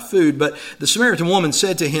city to buy food. But the Samaritan woman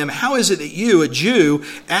said to him, "How is it that you, a Jew,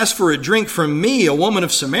 ask for a drink from me, a woman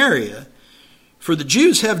of Samaria? For the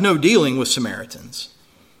Jews have no dealing with Samaritans."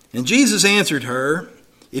 And Jesus answered her,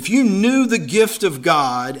 "If you knew the gift of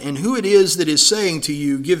God and who it is that is saying to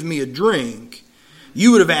you, 'Give me a drink,'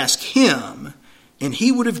 you would have asked him, and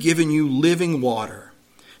he would have given you living water."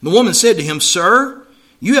 The woman said to him, "Sir,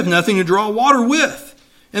 you have nothing to draw water with,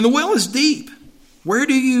 and the well is deep. Where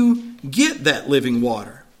do you get that living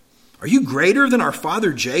water? Are you greater than our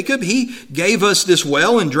father Jacob? He gave us this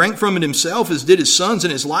well and drank from it himself, as did his sons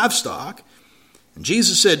and his livestock." And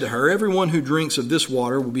Jesus said to her, "Everyone who drinks of this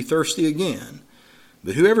water will be thirsty again.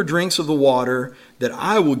 But whoever drinks of the water that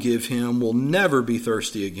I will give him will never be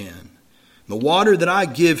thirsty again. The water that I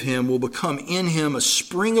give him will become in him a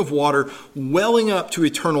spring of water welling up to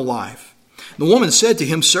eternal life." The woman said to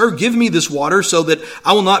him, "Sir, give me this water so that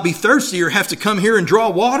I will not be thirsty or have to come here and draw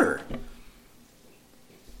water."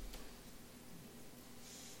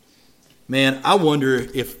 Man, I wonder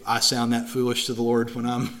if I sound that foolish to the Lord when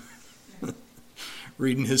I'm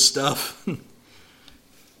reading his stuff.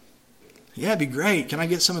 Yeah, it'd be great. Can I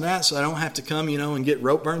get some of that so I don't have to come, and get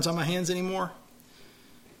rope burns on my hands anymore?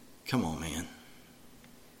 Come on, man.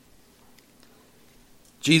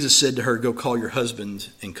 Jesus said to her, "Go call your husband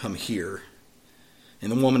and come here." And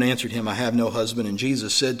the woman answered him, "I have no husband." And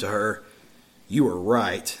Jesus said to her, "You are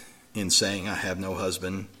right in saying, 'I have no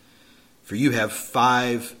husband.' For you have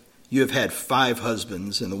had 5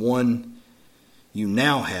 husbands, and the one you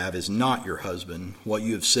now have is not your husband. What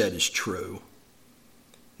you have said is true."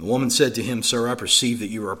 The woman said to him, "Sir, I perceive that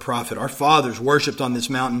you are a prophet. Our fathers worshipped on this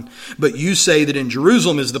mountain, but you say that in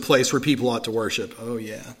Jerusalem is the place where people ought to worship." Oh,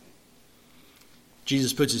 yeah.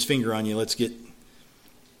 Jesus puts his finger on you. Let's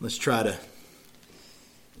try to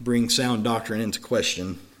bring sound doctrine into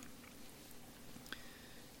question.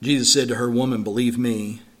 Jesus said to her, "Woman, believe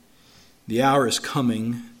me, the hour is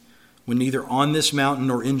coming when neither on this mountain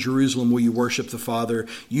nor in Jerusalem will you worship the Father.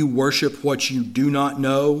 You worship what you do not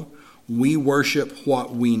know. We worship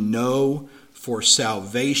what we know, for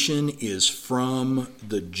salvation is from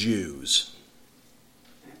the Jews."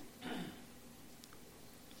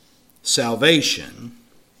 Salvation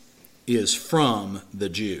is from the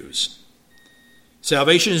Jews.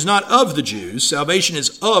 Salvation is not of the Jews. Salvation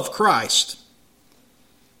is of Christ.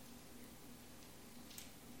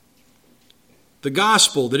 The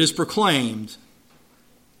gospel that is proclaimed,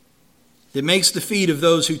 that makes the feet of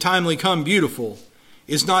those who timely come beautiful,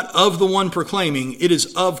 is not of the one proclaiming, it is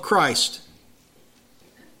of Christ.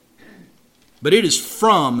 But it is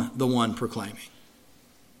from the one proclaiming.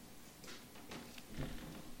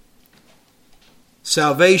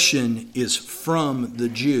 Salvation is from the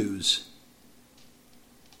Jews.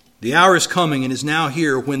 The hour is coming and is now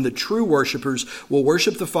here when the true worshipers will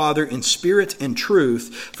worship the Father in spirit and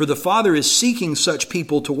truth, for the Father is seeking such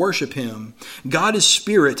people to worship him. God is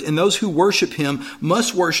spirit, and those who worship him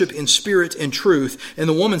must worship in spirit and truth. And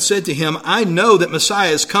the woman said to him, "I know that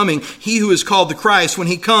Messiah is coming, he who is called the Christ. When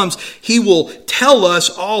he comes, he will tell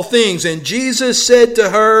us all things." And Jesus said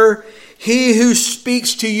to her, "He who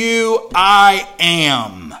speaks to you, I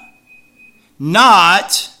am."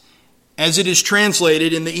 Not As it is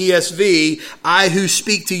translated in the ESV, I who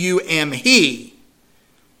speak to you am He.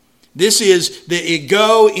 This is the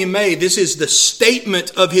ego eimi. This is the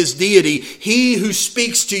statement of His deity. He who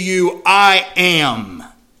speaks to you, I am.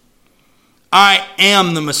 I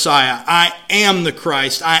am the Messiah. I am the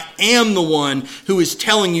Christ. I am the one who is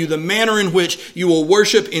telling you the manner in which you will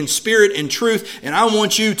worship in spirit and truth. And I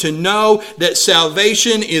want you to know that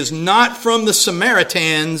salvation is not from the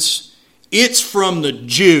Samaritans. It's from the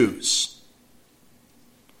Jews.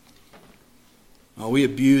 Oh, we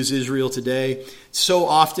abuse Israel today. So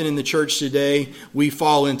often in the church today, we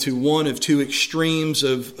fall into one of two extremes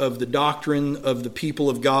of the doctrine of the people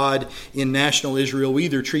of God in national Israel. We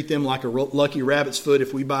either treat them like a lucky rabbit's foot.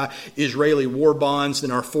 If we buy Israeli war bonds,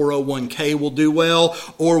 then our 401k will do well.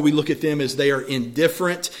 Or we look at them as they are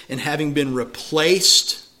indifferent and having been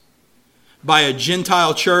replaced by a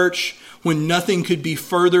Gentile church when nothing could be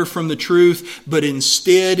further from the truth, but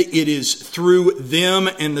instead it is through them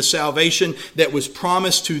and the salvation that was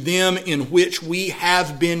promised to them in which we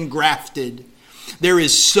have been grafted. There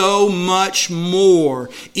is so much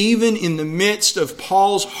more, even in the midst of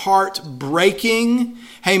Paul's heart breaking.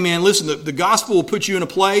 Hey man, listen, the gospel will put you in a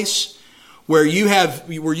place where you have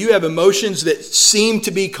emotions that seem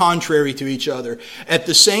to be contrary to each other. At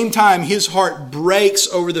the same time, his heart breaks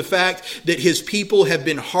over the fact that his people have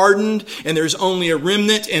been hardened and there's only a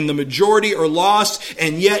remnant and the majority are lost.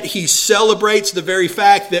 And yet he celebrates the very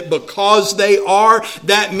fact that because they are,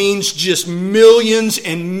 that means just millions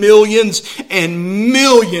and millions and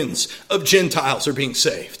millions of Gentiles are being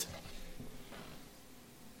saved.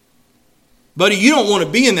 Buddy, you don't want to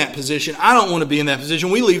be in that position. I don't want to be in that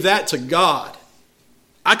position. We leave that to God.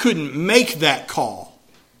 I couldn't make that call.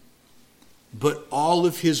 But all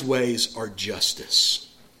of His ways are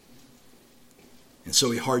justice. And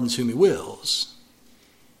so He hardens whom He wills.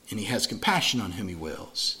 And He has compassion on whom He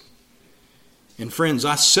wills. And friends,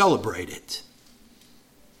 I celebrate it.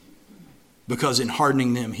 Because in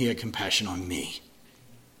hardening them, He had compassion on me.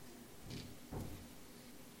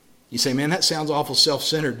 You say, man, that sounds awful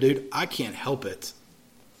self-centered, dude. I can't help it.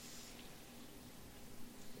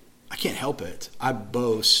 I can't help it. I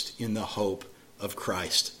boast in the hope of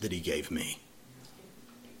Christ that He gave me.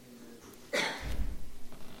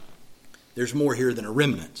 There's more here than a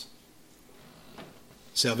remnant.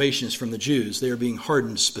 Salvation is from the Jews. They are being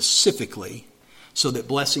hardened specifically so that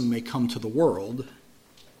blessing may come to the world.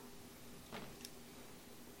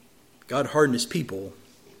 God hardened His people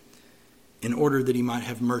in order that He might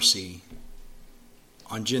have mercy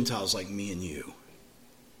on Gentiles like me and you.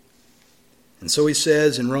 And so He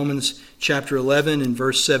says in Romans chapter 11 and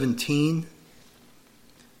verse 17,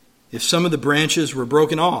 if some of the branches were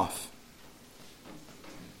broken off,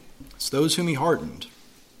 it's those whom He hardened.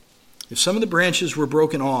 If some of the branches were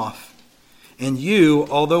broken off, and you,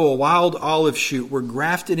 although a wild olive shoot, were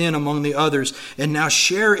grafted in among the others, and now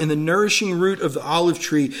share in the nourishing root of the olive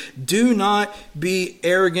tree, do not be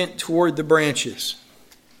arrogant toward the branches.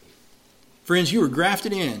 Friends, you were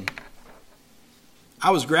grafted in.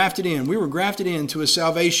 I was grafted in. We were grafted into a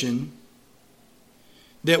salvation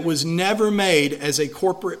that was never made as a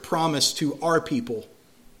corporate promise to our people.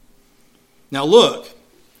 Now look,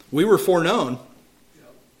 we were foreknown.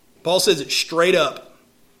 Paul says it straight up.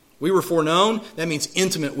 We were foreknown. That means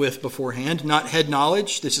intimate with beforehand, not head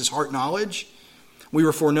knowledge. This is heart knowledge. We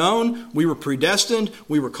were foreknown. We were predestined.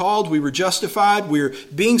 We were called. We were justified. We're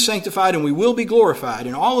being sanctified, and we will be glorified.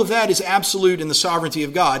 And all of that is absolute in the sovereignty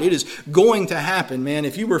of God. It is going to happen, man.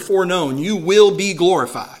 If you were foreknown, you will be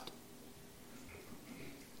glorified.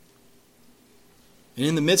 And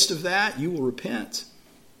in the midst of that, you will repent.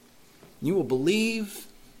 You will believe.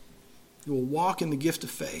 You will walk in the gift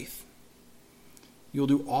of faith. You'll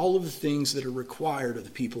do all of the things that are required of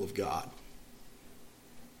the people of God.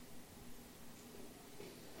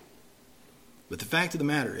 But the fact of the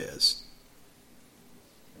matter is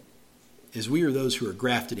we are those who are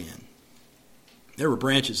grafted in. There were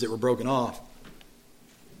branches that were broken off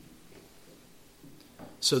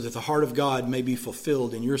so that the heart of God may be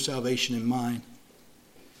fulfilled in your salvation and mine,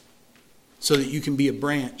 so that you can be a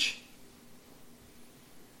branch,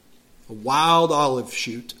 a wild olive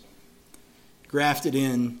shoot, grafted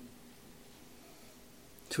in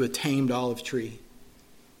to a tamed olive tree.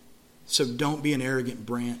 So don't be an arrogant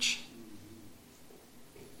branch.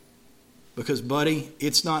 Because, buddy,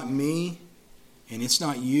 it's not me and it's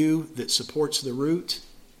not you that supports the root.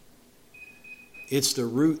 It's the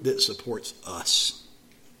root that supports us.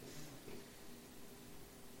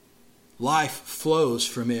 Life flows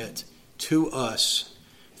from it to us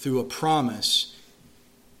through a promise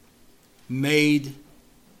made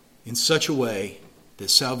in such a way that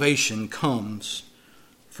salvation comes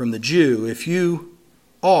from the Jew. If you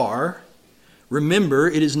are, remember,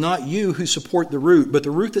 it is not you who support the root, but the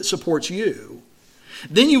root that supports you.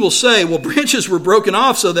 Then you will say, well, branches were broken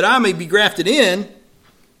off so that I may be grafted in.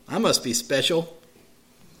 I must be special.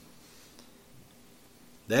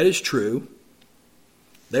 That is true.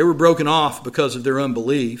 They were broken off because of their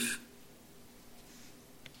unbelief.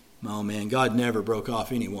 Oh man, God never broke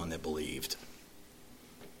off anyone that believed.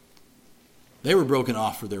 They were broken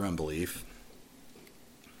off for their unbelief.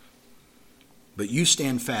 But you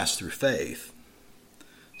stand fast through faith.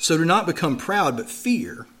 So do not become proud, but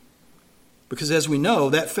fear. Because as we know,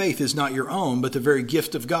 that faith is not your own, but the very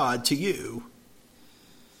gift of God to you.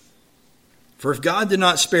 For if God did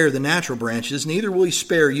not spare the natural branches, neither will he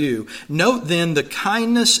spare you. Note then the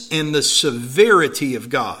kindness and the severity of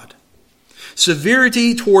God.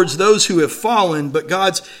 Severity towards those who have fallen, but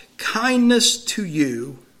God's kindness to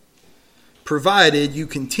you, provided you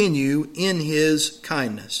continue in his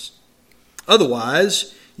kindness.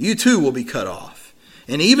 Otherwise, you too will be cut off.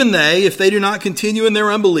 And even they, if they do not continue in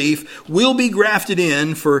their unbelief, will be grafted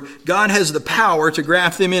in, for God has the power to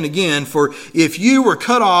graft them in again. For if you were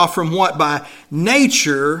cut off from what by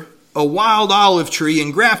nature a wild olive tree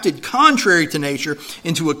and grafted contrary to nature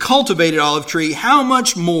into a cultivated olive tree, how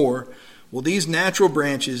much more will these natural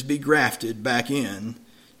branches be grafted back in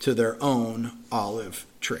to their own olive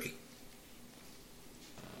tree?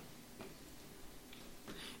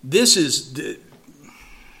 This is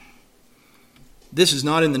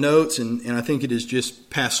not in the notes, and I think it is just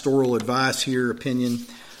pastoral advice here, opinion.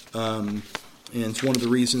 And it's one of the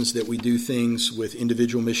reasons that we do things with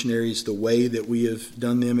individual missionaries the way that we have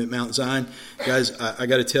done them at Mount Zion. Guys, I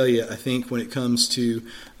got to tell you, I think when it comes to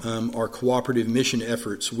our cooperative mission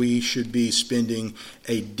efforts, we should be spending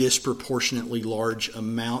a disproportionately large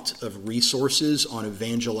amount of resources on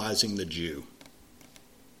evangelizing the Jew.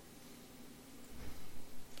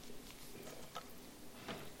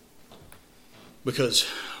 Because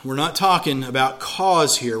we're not talking about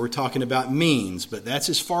cause here, we're talking about means, but that's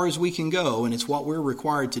as far as we can go, and it's what we're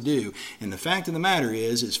required to do. And the fact of the matter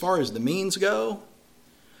is, as far as the means go,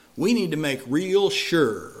 we need to make real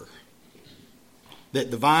sure that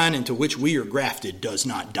the vine into which we are grafted does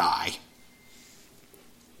not die.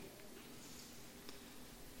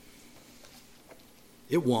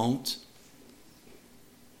 It won't.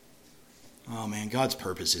 Oh man, God's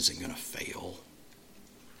purpose isn't going to fail.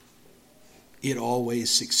 It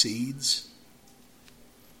always succeeds.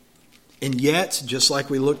 And yet, just like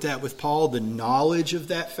we looked at with Paul, the knowledge of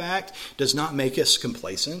that fact does not make us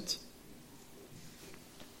complacent.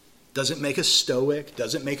 Doesn't make us stoic.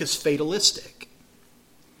 Doesn't make us fatalistic.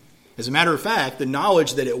 As a matter of fact, the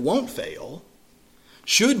knowledge that it won't fail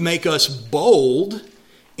should make us bold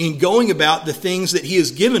in going about the things that he has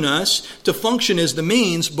given us to function as the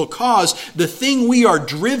means, because the thing we are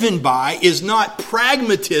driven by is not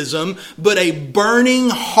pragmatism, but a burning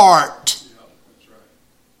heart.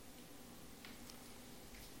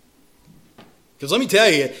 Because let me tell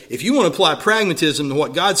you, if you want to apply pragmatism to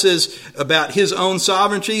what God says about his own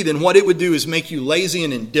sovereignty, then what it would do is make you lazy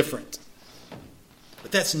and indifferent.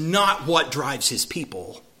 But that's not what drives his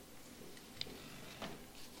people.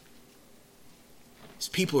 His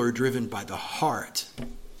people are driven by the heart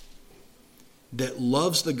that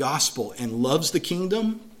loves the gospel and loves the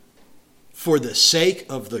kingdom for the sake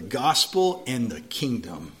of the gospel and the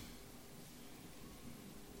kingdom.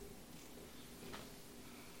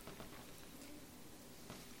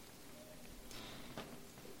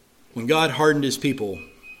 When God hardened his people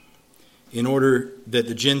in order that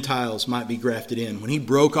the Gentiles might be grafted in, when he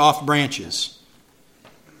broke off branches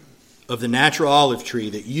of the natural olive tree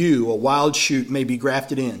that you, a wild shoot, may be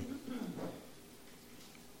grafted in,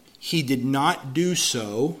 he did not do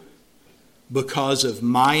so because of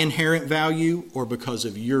my inherent value or because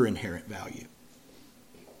of your inherent value.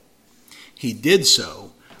 He did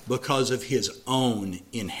so because of his own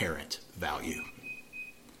inherent value.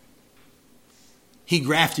 He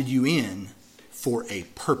grafted you in for a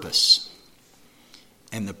purpose.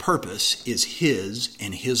 And the purpose is his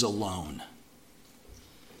and his alone.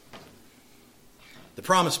 The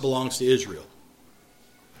promise belongs to Israel.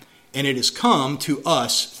 And it has come to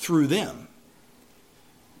us through them.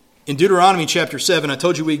 In Deuteronomy chapter 7, I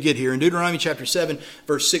told you we'd get here. In Deuteronomy chapter 7,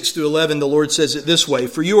 verse 6 through 11, the Lord says it this way: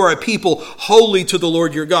 "For you are a people holy to the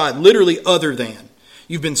Lord your God," literally other than.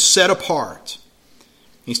 You've been set apart.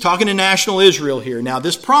 He's talking to national Israel here. Now,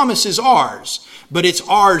 this promise is ours, but it's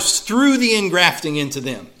ours through the engrafting into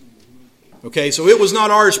them. Okay, so it was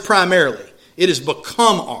not ours primarily. It has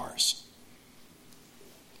become ours.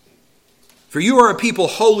 "For you are a people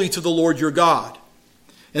holy to the Lord your God.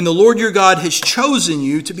 And the Lord your God has chosen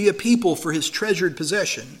you to be a people for his treasured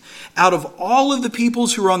possession out of all of the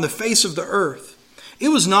peoples who are on the face of the earth. It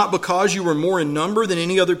was not because you were more in number than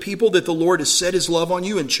any other people that the Lord has set his love on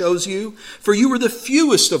you and chose you, for you were the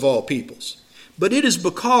fewest of all peoples. But it is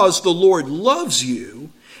because the Lord loves you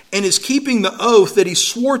and is keeping the oath that he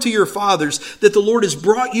swore to your fathers, that the Lord has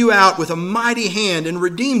brought you out with a mighty hand and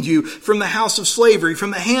redeemed you from the house of slavery,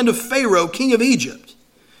 from the hand of Pharaoh, king of Egypt.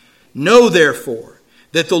 Know therefore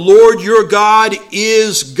that the Lord your God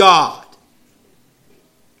is God.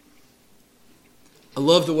 I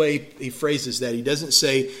love the way he phrases that. He doesn't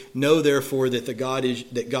say, know therefore that God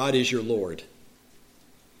is your Lord.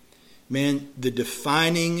 Man, the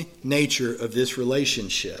defining nature of this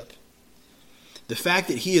relationship, the fact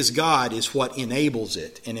that he is God is what enables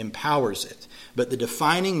it and empowers it. But the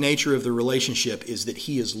defining nature of the relationship is that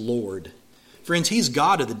he is Lord. Friends, he's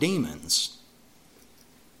God of the demons.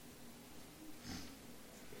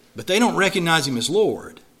 But they don't recognize him as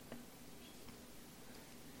Lord.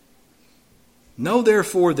 Know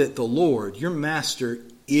therefore that the Lord, your master,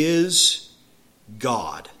 is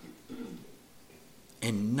God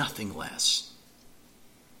and nothing less.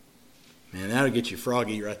 Man, that'll get you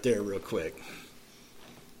froggy right there real quick.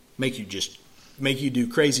 Make you do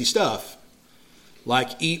crazy stuff. Like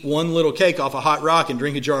eat one little cake off a hot rock and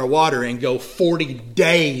drink a jar of water and go 40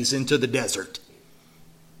 days into the desert.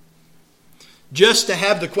 Just to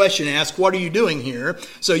have the question asked, what are you doing here?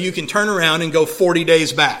 So you can turn around and go 40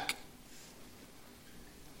 days back.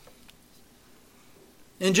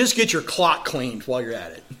 And just get your clock cleaned while you're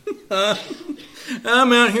at it.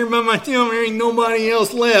 I'm out here by myself. There ain't nobody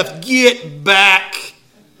else left. Get back.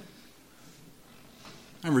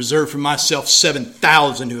 I reserve for myself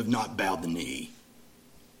 7,000 who have not bowed the knee.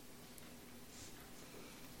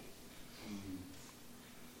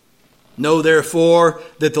 Know therefore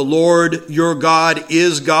that the Lord your God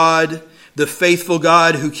is God, the faithful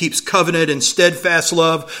God who keeps covenant and steadfast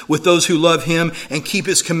love with those who love him and keep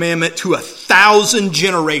his commandment to 1,000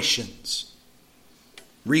 generations.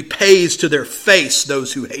 Repays to their face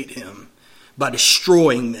those who hate him by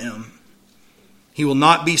destroying them. He will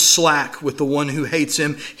not be slack with the one who hates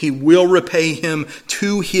him. He will repay him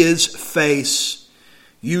to his face.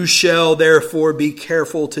 You shall therefore be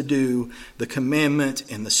careful to do the commandment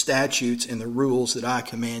and the statutes and the rules that I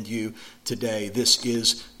command you today. This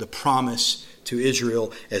is the promise to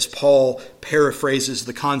Israel. As Paul paraphrases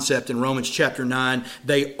the concept in Romans chapter 9,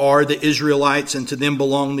 they are the Israelites, and to them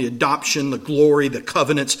belong the adoption, the glory, the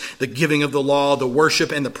covenants, the giving of the law, the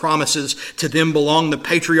worship, and the promises. To them belong the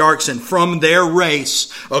patriarchs, and from their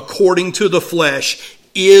race, according to the flesh,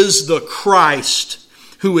 is the Christ,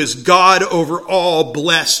 who is God over all,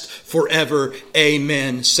 blessed forever.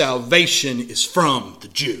 Amen. Salvation is from the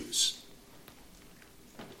Jews.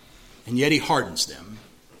 And yet he hardens them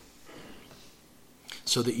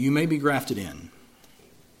so that you may be grafted in.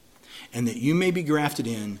 And that you may be grafted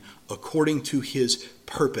in according to his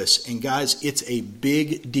purpose. And guys, it's a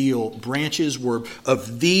big deal. Branches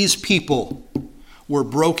of these people were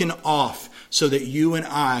broken off so that you and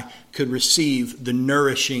I could receive the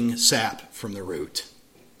nourishing sap from the root.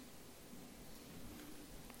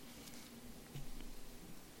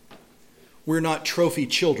 We're not trophy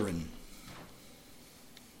children.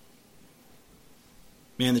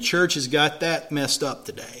 Man, the church has got that messed up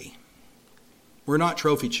today. We're not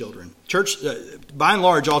trophy children. Church, by and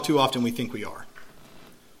large, all too often we think we are.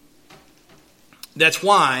 That's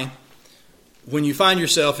why when you find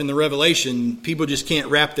yourself in the Revelation, people just can't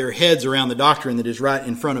wrap their heads around the doctrine that is right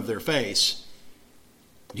in front of their face.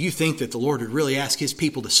 Do you think that the Lord would really ask his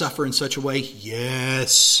people to suffer in such a way?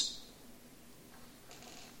 Yes.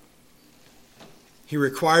 He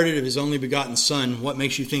required it of his only begotten Son. What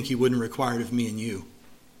makes you think he wouldn't require it of me and you?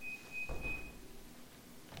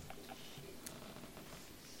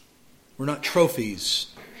 We're not trophies.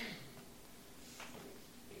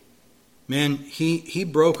 Man, he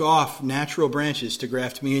broke off natural branches to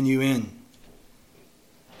graft me and you in.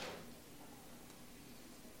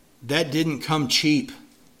 That didn't come cheap.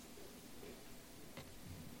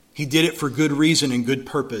 He did it for good reason and good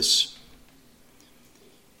purpose.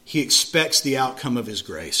 He expects the outcome of his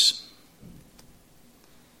grace.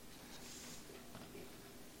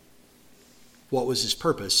 What was his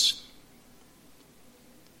purpose?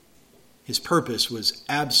 His purpose was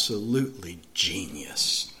absolutely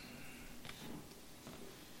genius.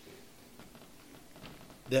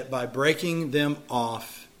 That by breaking them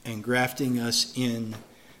off and grafting us in,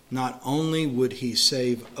 not only would he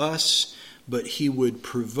save us, but he would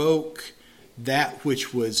provoke that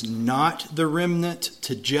which was not the remnant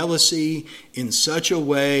to jealousy in such a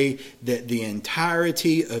way that the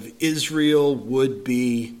entirety of Israel would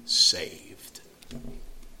be saved.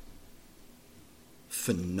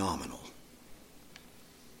 Phenomenal.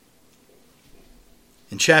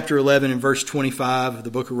 In chapter 11 and verse 25 of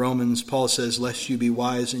the book of Romans, Paul says, "Lest you be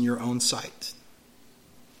wise in your own sight."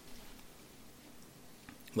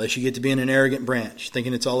 Lest you get to be in an arrogant branch,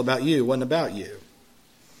 thinking it's all about you. It wasn't about you.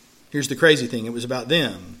 Here's the crazy thing. It was about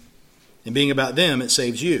them. And being about them, it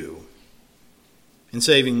saves you. In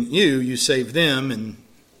saving you, you save them and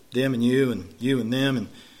you and them, and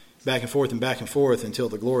back and forth until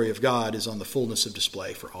the glory of God is on the fullness of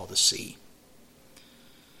display for all to see.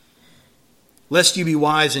 Lest you be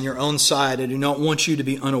wise in your own sight, I do not want you to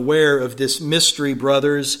be unaware of this mystery,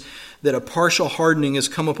 brothers, that a partial hardening has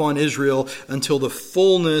come upon Israel until the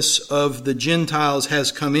fullness of the Gentiles has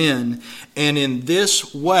come in. And in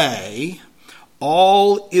this way,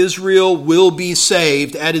 all Israel will be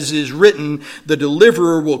saved. As is written, the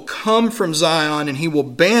deliverer will come from Zion, and he will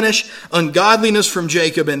banish ungodliness from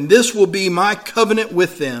Jacob. And this will be my covenant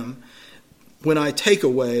with them when I take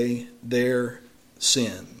away their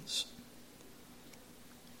sins.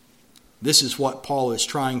 This is what Paul is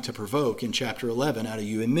trying to provoke in chapter 11 out of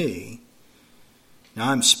you and me.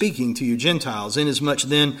 Now I'm speaking to you Gentiles, inasmuch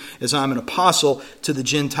then as I'm an apostle to the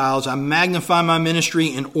Gentiles, I magnify my ministry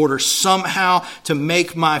in order somehow to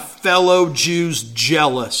make my fellow Jews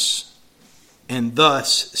jealous and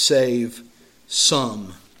thus save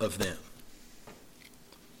some of them.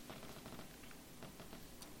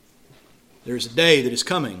 There's a day that is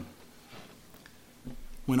coming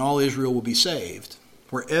when all Israel will be saved,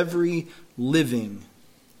 where every living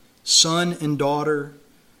son and daughter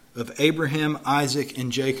of Abraham, Isaac,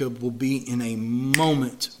 and Jacob will be in a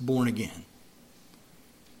moment born again.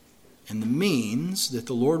 And the means that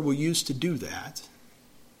the Lord will use to do that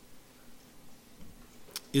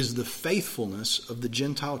is the faithfulness of the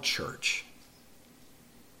Gentile church.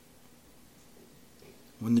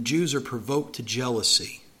 When the Jews are provoked to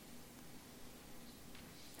jealousy,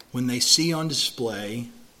 when they see on display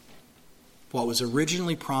what was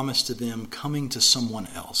originally promised to them coming to someone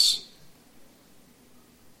else.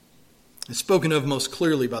 It's spoken of most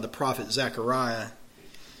clearly by the prophet Zechariah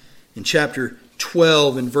in chapter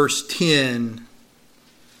 12 and verse 10,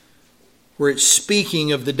 where it's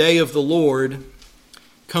speaking of the day of the Lord,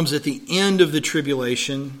 comes at the end of the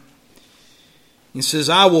tribulation. He says,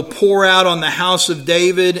 I will pour out on the house of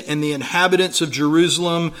David and the inhabitants of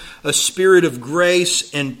Jerusalem a spirit of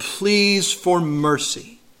grace and pleas for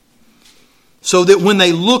mercy, so that when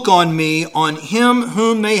they look on me, on him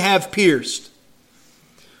whom they have pierced,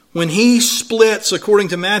 when he splits, according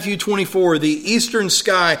to Matthew 24, the eastern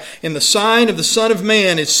sky, and the sign of the Son of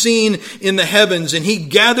Man is seen in the heavens, and he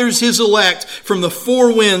gathers his elect from the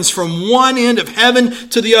four winds, from one end of heaven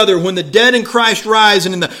to the other, when the dead in Christ rise,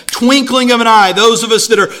 and in the twinkling of an eye, those of us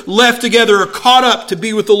that are left together are caught up to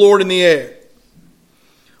be with the Lord in the air.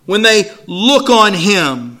 When they look on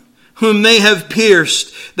him whom they have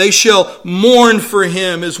pierced, they shall mourn for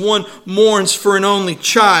him as one mourns for an only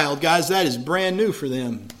child. Guys, that is brand new for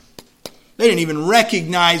them. They didn't even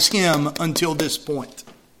recognize him until this point.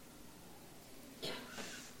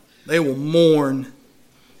 They will mourn,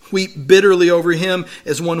 weep bitterly over him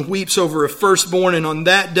as one weeps over a firstborn. And on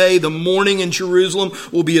that day, the mourning in Jerusalem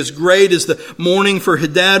will be as great as the mourning for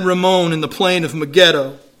Hadad Ramon in the plain of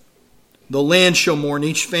Megiddo. The land shall mourn,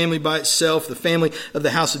 each family by itself, the family of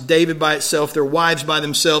the house of David by itself, their wives by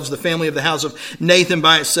themselves, the family of the house of Nathan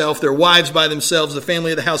by itself, their wives by themselves, the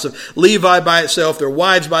family of the house of Levi by itself, their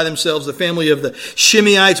wives by themselves, the family of the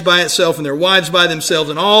Shimeites by itself, and their wives by themselves,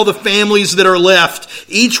 and all the families that are left,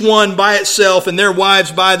 each one by itself, and their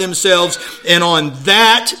wives by themselves. And on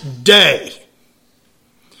that day,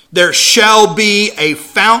 there shall be a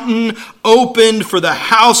fountain opened for the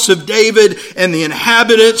house of David and the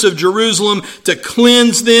inhabitants of Jerusalem to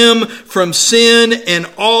cleanse them from sin and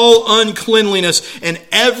all uncleanliness. And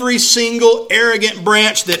every single arrogant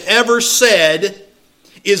branch that ever said,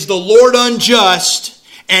 is the Lord unjust,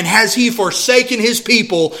 and has he forsaken his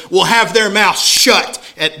people, will have their mouth shut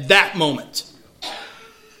at that moment.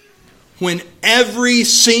 When every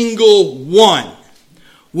single one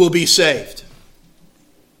will be saved.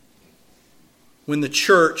 When the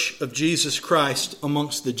church of Jesus Christ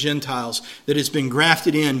amongst the Gentiles that has been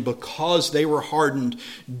grafted in because they were hardened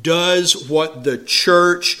does what the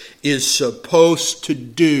church is supposed to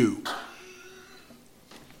do.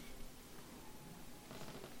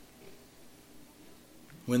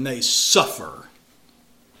 When they suffer.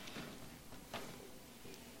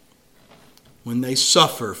 When they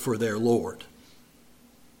suffer for their Lord.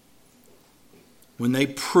 when they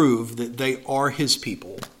prove that they are his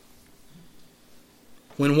people.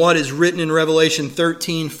 When what is written in Revelation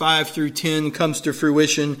 13, 5 through 10 comes to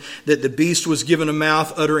fruition, that the beast was given a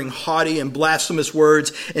mouth uttering haughty and blasphemous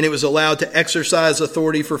words, and it was allowed to exercise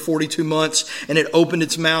authority for 42 months, and it opened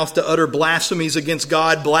its mouth to utter blasphemies against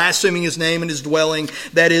God, blaspheming his name and his dwelling,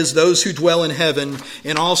 that is, those who dwell in heaven.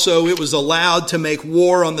 And also it was allowed to make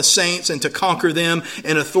war on the saints and to conquer them,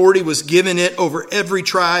 and authority was given it over every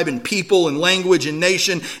tribe and people and language and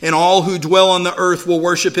nation, and all who dwell on the earth will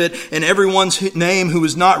worship it, and everyone's name who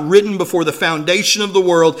was not written before the foundation of the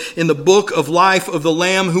world in the book of life of the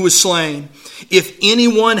Lamb who was slain. If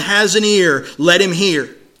anyone has an ear, let him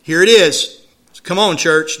hear. Here it is. Come on,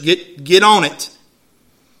 church, get on it.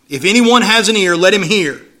 If anyone has an ear, let him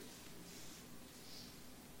hear.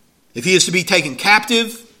 If he is to be taken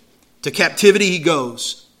captive, to captivity he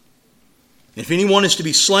goes. If anyone is to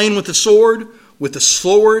be slain with the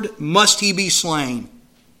sword must he be slain.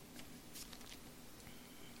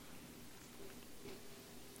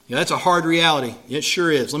 Yeah, that's a hard reality. It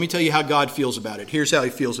sure is. Let me tell you how God feels about it. Here's how he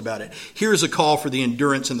feels about it. Here's a call for the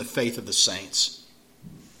endurance and the faith of the saints.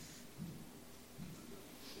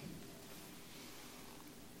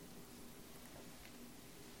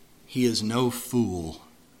 He is no fool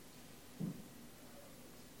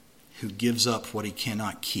who gives up what he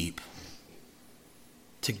cannot keep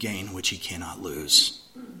to gain which he cannot lose.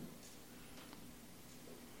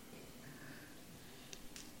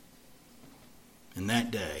 And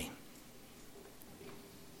that day,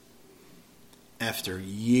 after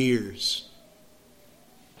years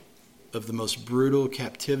of the most brutal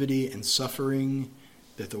captivity and suffering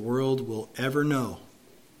that the world will ever know,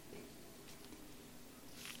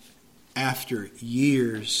 after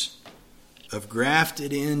years of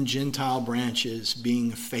grafted in Gentile branches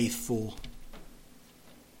being faithful,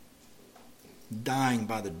 dying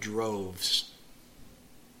by the droves,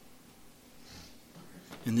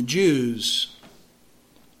 and the Jews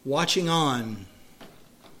watching on,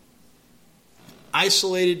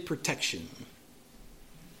 isolated protection,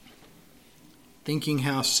 thinking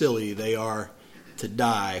how silly they are to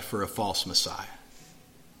die for a false Messiah,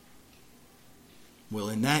 will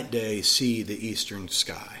in that day see the eastern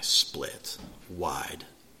sky split wide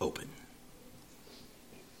open.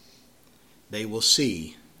 They will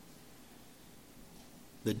see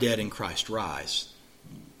the dead in Christ rise.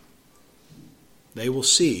 They will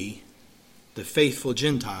see the faithful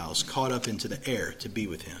Gentiles caught up into the air to be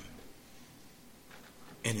with him.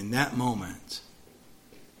 And in that moment,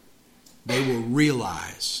 they will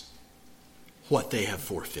realize what they have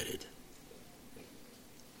forfeited.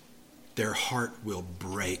 Their heart will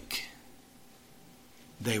break.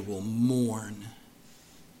 They will mourn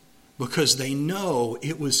because they know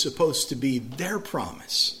it was supposed to be their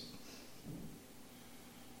promise.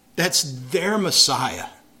 That's their Messiah.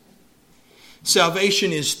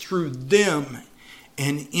 Salvation is through them.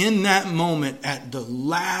 And in that moment, at the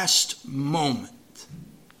last moment,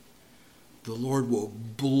 the Lord will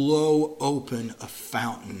blow open a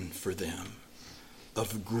fountain for them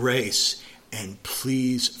of grace and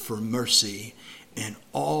pleas for mercy. And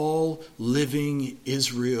all living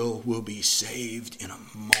Israel will be saved in a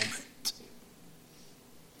moment.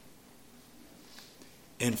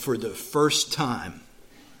 And for the first time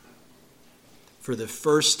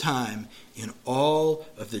in all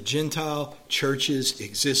of the Gentile church's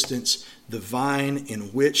existence, the vine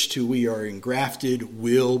in which to we are engrafted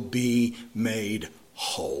will be made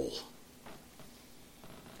whole.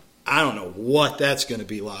 I don't know what that's going to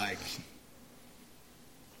be like.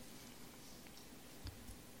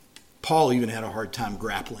 Paul even had a hard time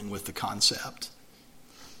grappling with the concept,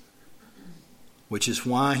 which is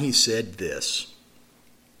why he said this.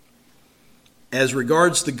 As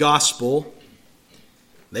regards the gospel,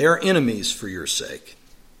 they are enemies for your sake.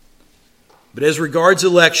 But as regards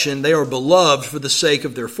election, they are beloved for the sake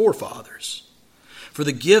of their forefathers. For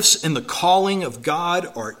the gifts and the calling of God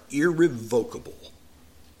are irrevocable.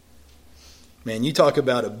 Man, you talk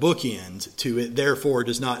about a bookend to it, therefore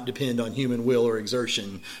does not depend on human will or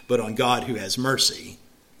exertion, but on God who has mercy.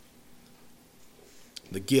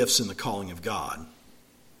 The gifts and the calling of God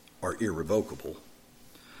are irrevocable.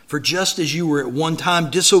 For just as you were at one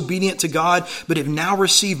time disobedient to God, but have now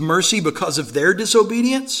received mercy because of their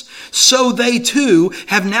disobedience, so they too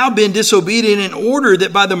have now been disobedient in order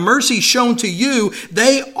that by the mercy shown to you,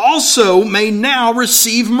 they also may now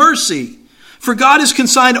receive mercy. For God has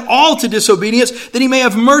consigned all to disobedience, that he may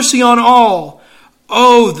have mercy on all.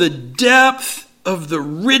 Oh, the depth of the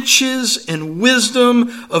riches and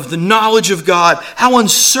wisdom of the knowledge of God. How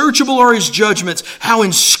unsearchable are his judgments, how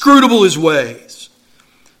inscrutable his ways.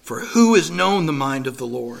 For who has known the mind of the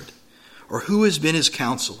Lord? Or who has been his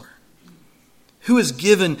counselor? Who has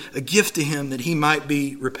given a gift to him that he might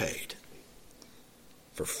be repaid?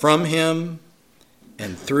 For from him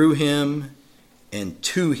and through him and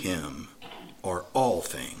to him are all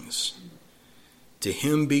things. To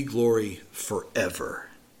him be glory forever.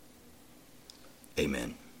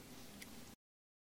 Amen.